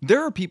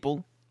 There are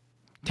people,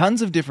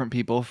 tons of different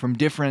people from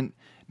different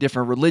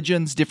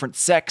religions, different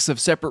sects of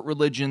separate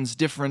religions,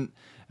 tons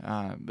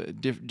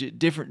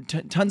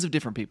of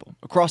different people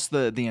across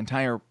the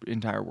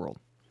entire world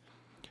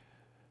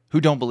who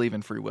don't believe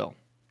in free will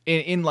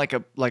in like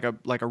a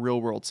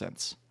real world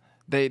sense.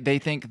 They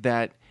think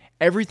that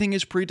everything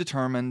is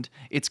predetermined.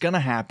 It's going to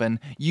happen.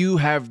 You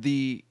have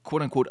the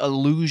quote unquote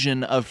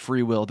illusion of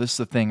free will. This is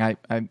the thing.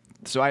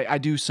 I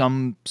do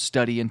some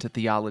study into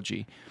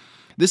theology.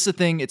 This is the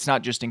thing. It's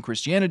not just in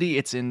Christianity.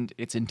 It's in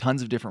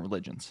tons of different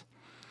religions.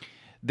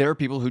 There are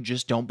people who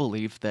just don't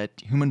believe that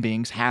human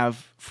beings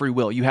have free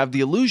will. You have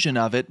the illusion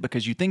of it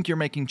because you think you're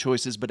making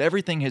choices, but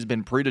everything has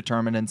been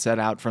predetermined and set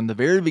out from the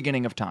very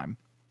beginning of time.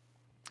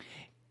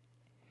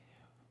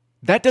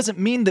 That doesn't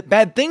mean that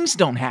bad things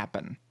don't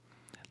happen.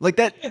 Like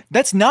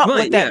that's not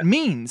what that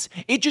means.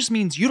 It just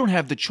means you don't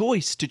have the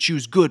choice to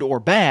choose good or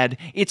bad.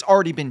 It's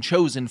already been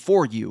chosen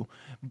for you.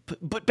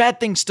 But bad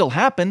things still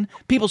happen.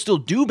 People still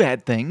do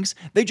bad things.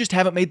 They just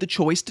haven't made the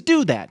choice to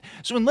do that.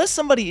 So unless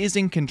somebody is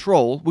in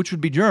control, which would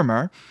be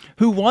Jermer,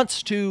 who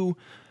wants to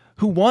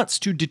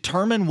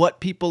determine what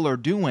people are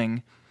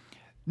doing,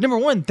 number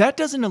one, that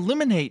doesn't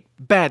eliminate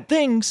bad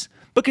things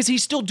because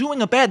he's still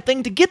doing a bad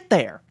thing to get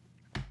there.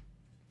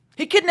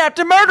 He kidnapped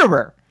a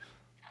murderer.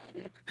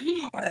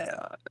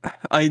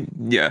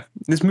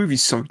 This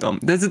movie's so dumb.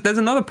 There's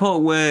another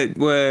part where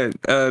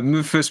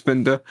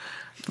Mufusbender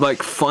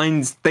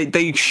finds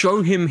they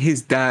show him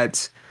his dad,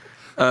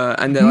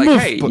 and they're like,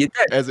 hey, your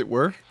dad, as it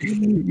were.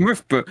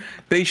 Mufba.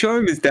 They show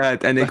him his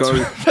dad, and they go,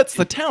 that's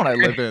the town I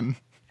live in.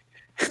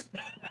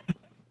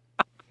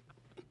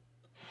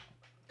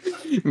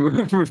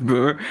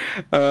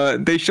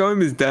 They show him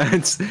his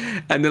dad,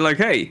 and they're like,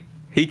 hey,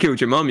 he killed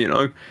your mum, you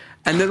know,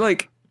 and they're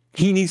like,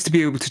 he needs to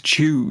be able to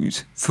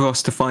choose for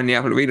us to find the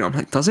apple of Eden. I'm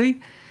like, does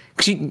he?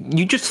 Because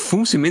you just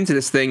force him into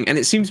this thing, and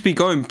it seems to be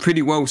going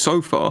pretty well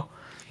so far.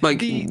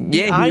 Like, he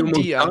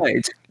almost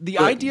died. The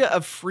idea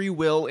of free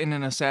will in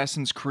an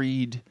Assassin's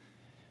Creed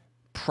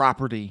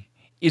property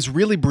is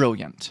really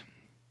brilliant.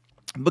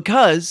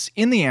 Because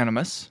in the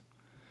Animus,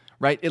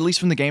 right, at least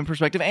from the game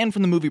perspective and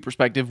from the movie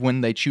perspective, when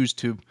they choose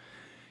to,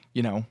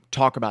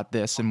 talk about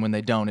this, and when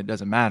they don't, it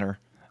doesn't matter.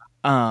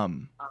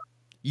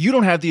 You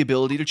don't have the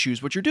ability to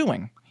choose what you're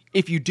doing.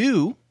 If you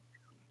do,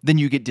 then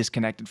you get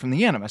disconnected from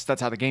the Animus.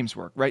 That's how the games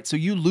work, right? So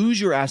you lose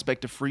your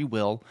aspect of free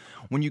will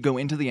when you go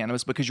into the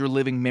Animus because you're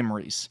living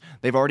memories.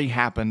 They've already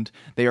happened.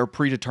 They are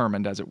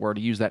predetermined, as it were,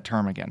 to use that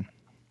term again.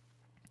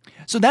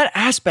 So that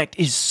aspect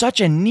is such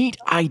a neat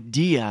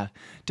idea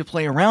to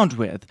play around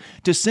with,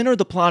 to center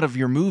the plot of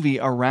your movie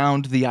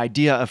around the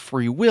idea of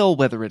free will,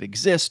 whether it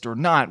exists or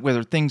not,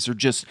 whether things are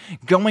just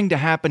going to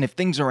happen, if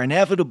things are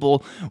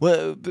inevitable.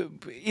 Well,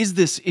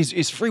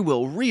 is free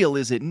will real?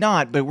 Is it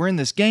not? But we're in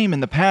this game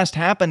and the past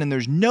happened and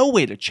there's no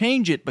way to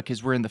change it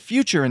because we're in the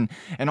future and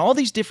all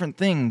these different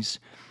things.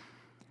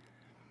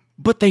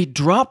 But they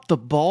drop the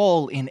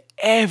ball in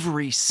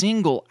every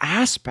single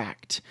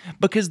aspect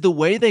because the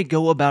way they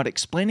go about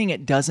explaining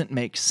it doesn't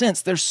make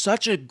sense. There's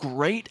such a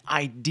great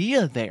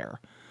idea there.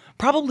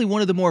 Probably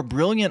one of the more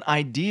brilliant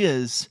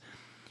ideas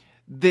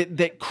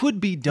that could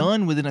be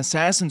done with an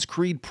Assassin's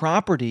Creed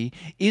property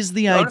is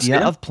the idea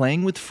of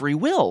playing with free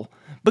will.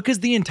 Because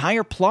the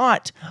entire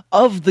plot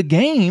of the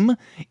game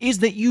is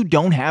that you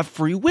don't have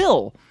free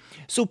will.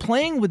 So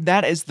playing with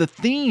that as the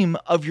theme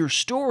of your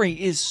story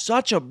is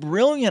such a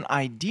brilliant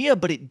idea,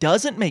 but it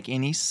doesn't make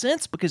any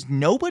sense because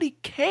nobody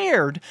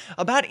cared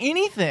about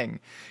anything.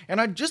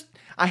 And I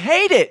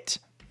hate it.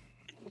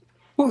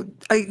 Well,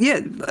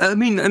 I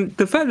mean, and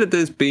the fact that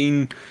there's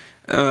been,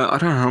 I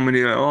don't know how many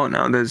there are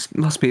now,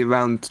 must be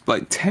around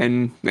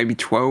 10, maybe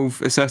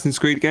 12 Assassin's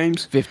Creed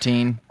games.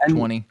 15,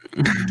 20,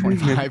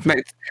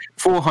 25.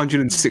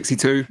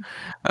 462.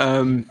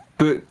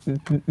 But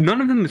none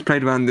of them has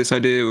played around this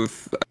idea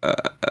of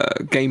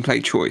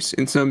gameplay choice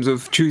in terms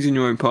of choosing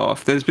your own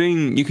path.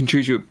 You can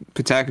choose your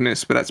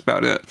protagonist, but that's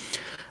about it.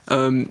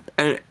 And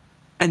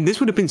this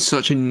would have been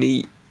such a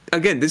neat.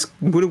 Again, this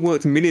would have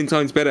worked a million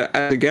times better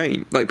as a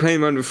game, like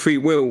playing around with free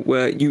will,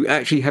 where you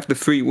actually have the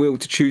free will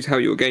to choose how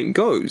your game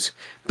goes.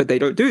 But they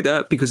don't do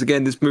that because,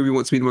 again, this movie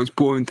wants to be the most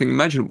boring thing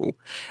imaginable.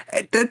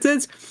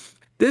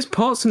 There's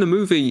parts in the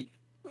movie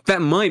that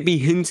might be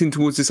hinting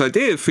towards this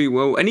idea of free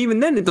will, and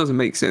even then it doesn't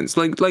make sense.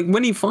 Like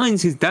when he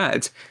finds his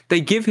dad, they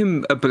give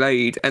him a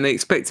blade and they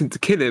expect him to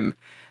kill him,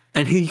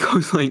 and he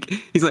goes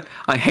he's like,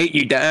 I hate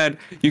you, Dad.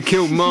 You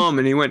killed Mom.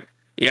 And he went,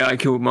 yeah, I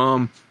killed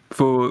Mom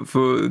for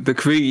the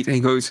creed. And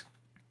he goes,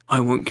 I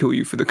won't kill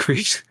you for the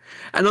creed.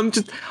 And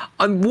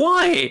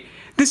why?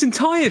 This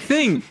entire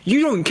thing,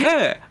 you don't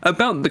care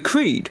about the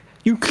creed.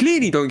 You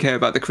clearly don't care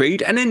about the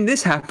creed. And then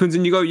this happens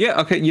and you go, yeah,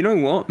 okay, you know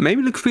what?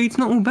 Maybe the creed's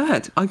not all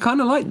bad. I kind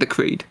of like the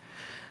creed.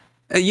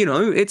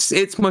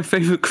 It's my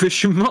favorite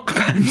Christian rock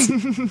band.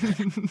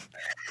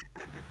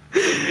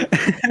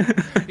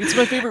 It's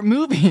my favorite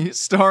movie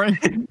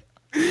starring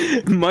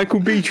Michael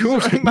B.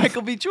 Jordan.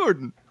 Michael B.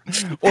 Jordan.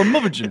 Or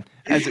Mummigen,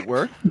 as it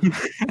were.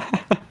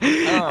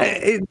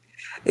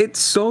 It's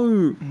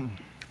so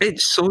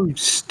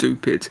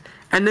stupid.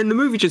 And then the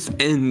movie just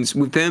ends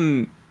with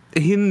him.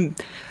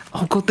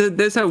 Oh god,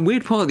 there's that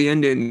weird part at the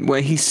ending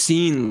where he's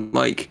seen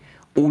like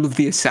all of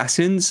the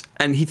assassins,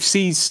 and he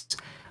sees.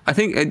 I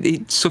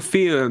think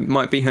Sophia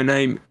might be her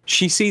name.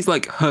 She sees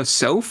like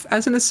herself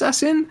as an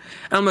assassin,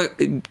 and I'm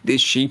like,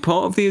 is she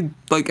part of the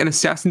like an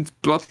assassin's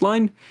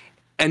bloodline?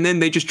 And then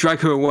they just drag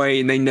her away,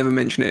 and they never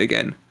mention it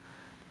again.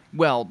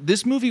 Well,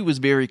 this movie was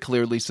very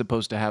clearly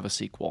supposed to have a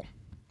sequel.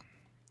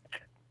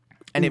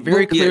 And it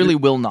very clearly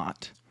will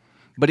not.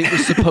 But it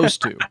was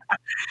supposed to.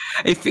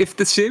 If the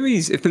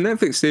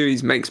Netflix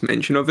series makes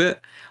mention of it,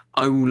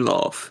 I will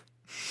laugh.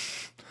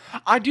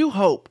 I do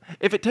hope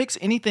if the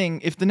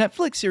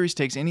Netflix series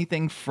takes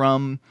anything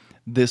from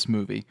this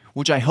movie,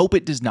 which I hope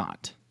it does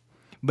not.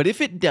 But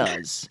if it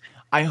does,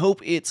 I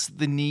hope it's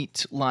the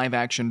neat live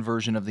action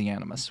version of the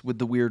Animus with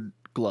the weird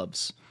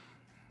gloves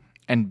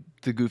and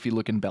the goofy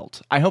looking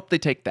belt. I hope they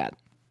take that.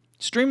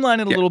 Streamline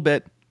it a little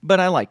bit,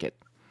 but I like it.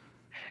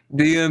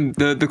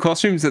 The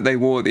costumes that they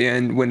wore at the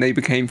end when they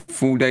became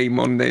full day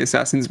modern day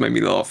assassins made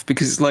me laugh,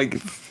 because like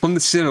from the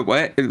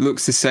silhouette it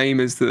looks the same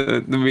as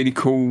the really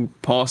cool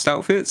past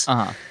outfits.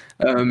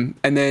 And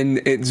then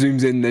it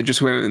zooms in, they're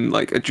just wearing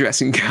like a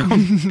dressing gown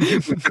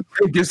with the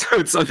biggest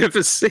hoods I've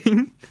ever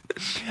seen.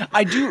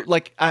 I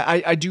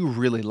do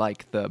really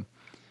like the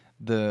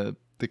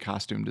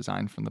costume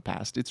design from the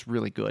past. It's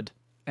really good.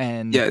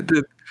 And yeah,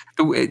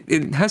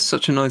 it has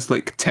such a nice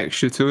like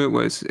texture to it,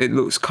 where it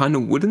looks kind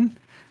of wooden,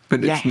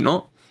 but it's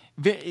not.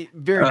 Very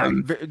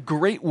nice.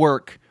 Great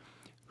work.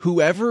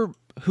 Whoever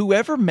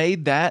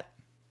made that,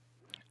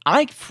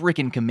 I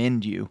freaking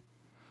commend you.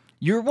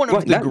 You're one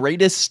of the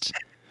greatest.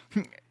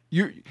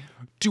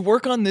 To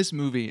work on this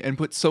movie and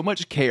put so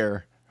much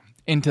care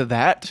into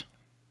that.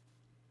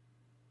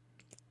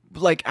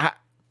 Like I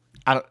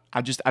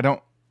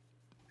don't.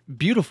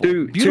 Beautiful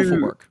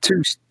work.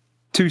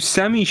 To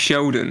Sammy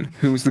Sheldon,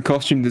 who was the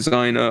costume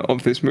designer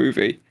of this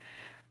movie,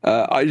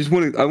 I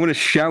want to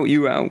shout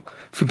you out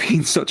for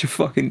being such a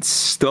fucking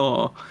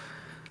star.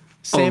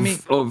 Sammy,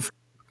 of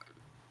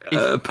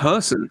a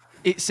person.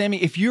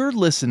 Sammy, if you're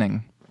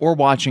listening or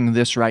watching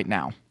this right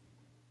now,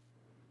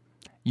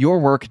 your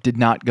work did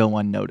not go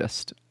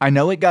unnoticed. I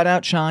know it got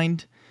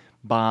outshined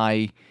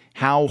by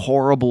how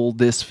horrible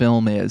this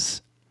film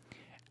is.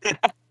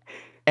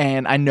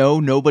 And I know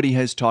nobody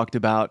has talked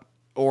about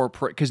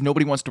because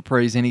nobody wants to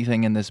praise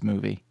anything in this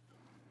movie.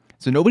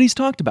 So nobody's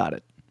talked about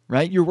it,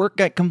 right? Your work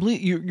got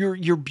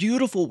your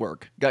beautiful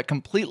work got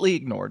completely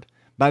ignored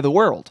by the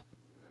world.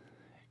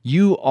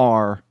 You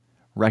are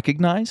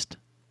recognized,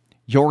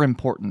 you're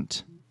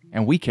important,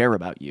 and we care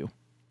about you.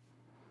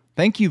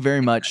 Thank you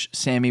very much,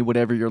 Sammy,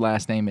 whatever your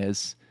last name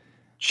is.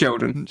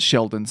 Sheldon.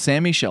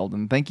 Sammy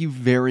Sheldon. Thank you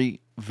very,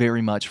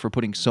 very much for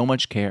putting so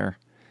much care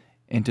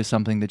into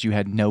something that you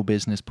had no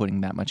business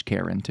putting that much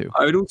care into.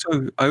 I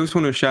also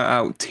want to shout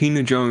out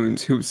Tina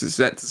Jones, who was the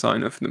set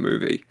designer for the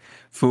movie,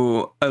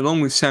 for,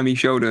 along with Sammy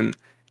Sheldon,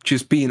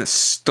 just being a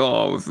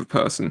star of a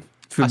person.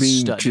 For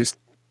being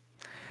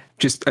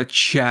just a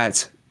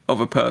chat of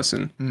a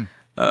person.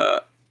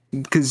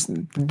 Because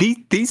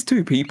these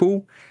two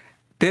people,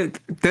 there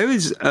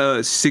is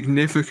a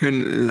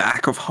significant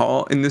lack of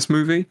heart in this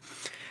movie.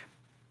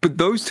 But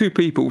those two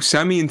people,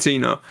 Sammy and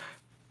Tina,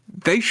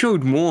 they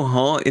showed more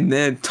heart in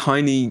their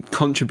tiny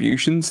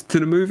contributions to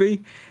the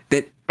movie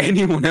than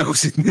anyone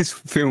else in this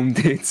film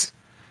did.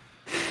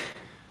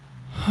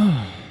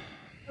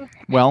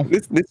 Well,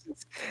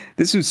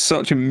 this was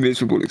such a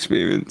miserable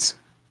experience.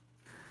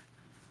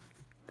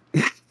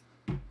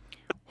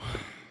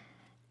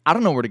 I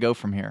don't know where to go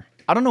from here.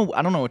 I don't know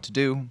what to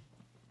do.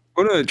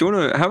 Do you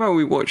wanna, how about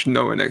we watch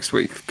Noah next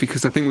week?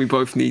 Because I think we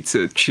both need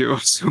to cheer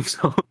ourselves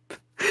up.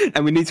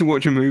 And we need to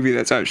watch a movie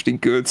that's actually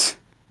good.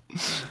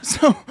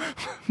 So,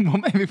 well,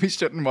 maybe we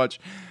shouldn't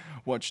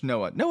watch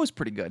Noah. Noah's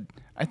pretty good.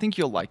 I think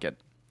you'll like it.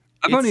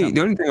 The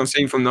only thing I've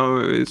seen from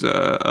Noah is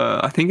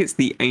I think it's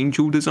the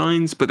angel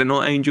designs, but they're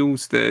not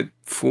angels; they're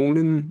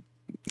fallen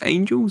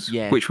angels,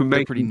 which would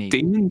make pretty neat.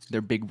 Demons.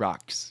 They're big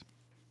rocks.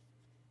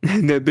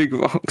 They're big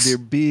rocks. They're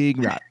big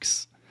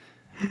rocks.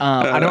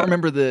 I don't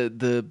remember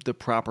the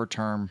proper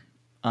term,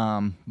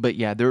 but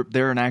yeah,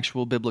 they're an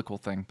actual biblical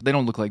thing. They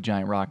don't look like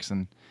giant rocks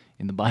in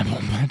the Bible,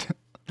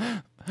 but.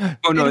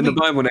 Oh no! In the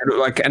Bible, they look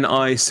like an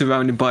eye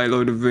surrounded by a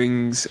load of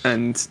rings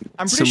and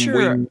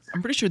wings.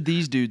 I'm pretty sure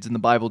these dudes in the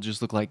Bible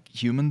just look like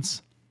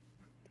humans.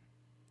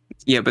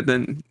 Yeah, but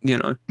then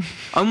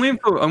I'm waiting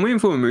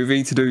for a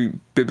movie to do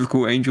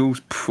biblical angels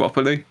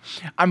properly.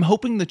 I'm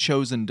hoping The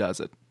Chosen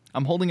does it.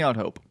 I'm holding out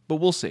hope, but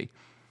we'll see.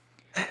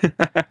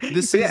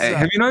 This is.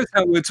 Have you noticed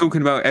how we're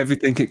talking about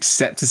everything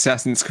except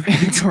Assassin's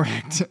Creed?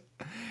 Correct.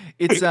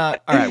 It's all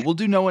right. We'll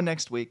do Noah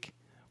next week,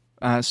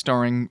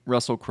 starring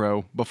Russell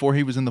Crowe before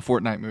he was in the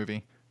Fortnite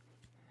movie.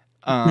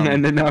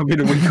 And then that'll be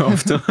the week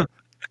after.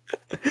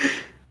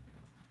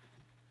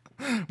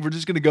 We're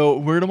just gonna go.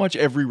 We're gonna watch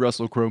every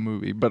Russell Crowe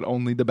movie, but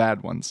only the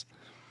bad ones.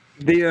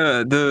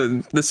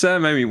 The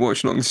Sam Raimi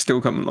watch along is still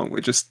coming along.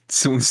 We're just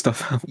sorting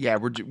stuff out. Yeah,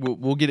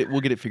 we'll get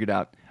it figured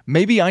out.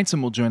 Maybe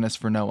Einstein will join us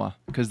for Noah,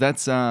 because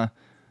that's a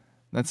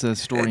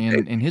story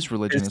in his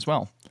religion as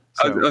well.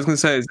 So, I was going to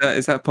say,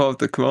 is that part of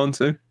the Quran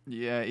too?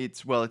 Yeah,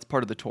 it's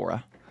part of the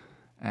Torah.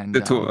 And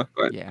the Torah,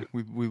 right? Yeah,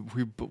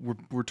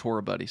 we're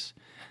Torah buddies.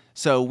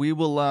 So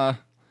we'll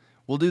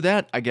do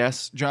that, I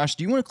guess. Josh,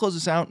 do you want to close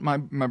us out? My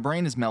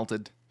brain is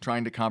melted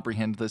trying to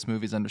comprehend this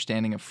movie's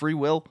understanding of free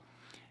will,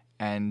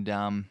 and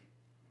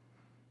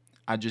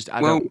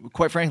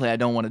quite frankly, I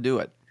don't want to do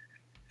it.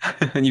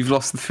 And you've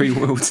lost the free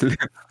will to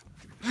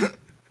live.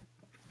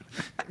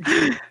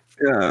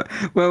 Yeah.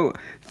 Well,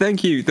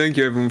 thank you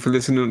everyone for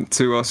listening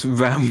to us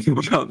ramble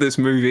about this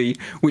movie,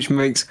 which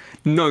makes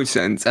no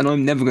sense, and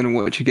I'm never going to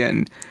watch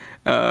again.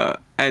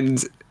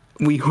 And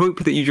we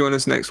hope that you join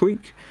us next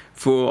week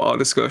for our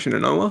discussion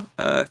on Noah.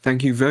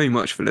 Thank you very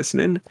much for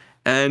listening,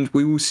 and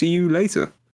we will see you later.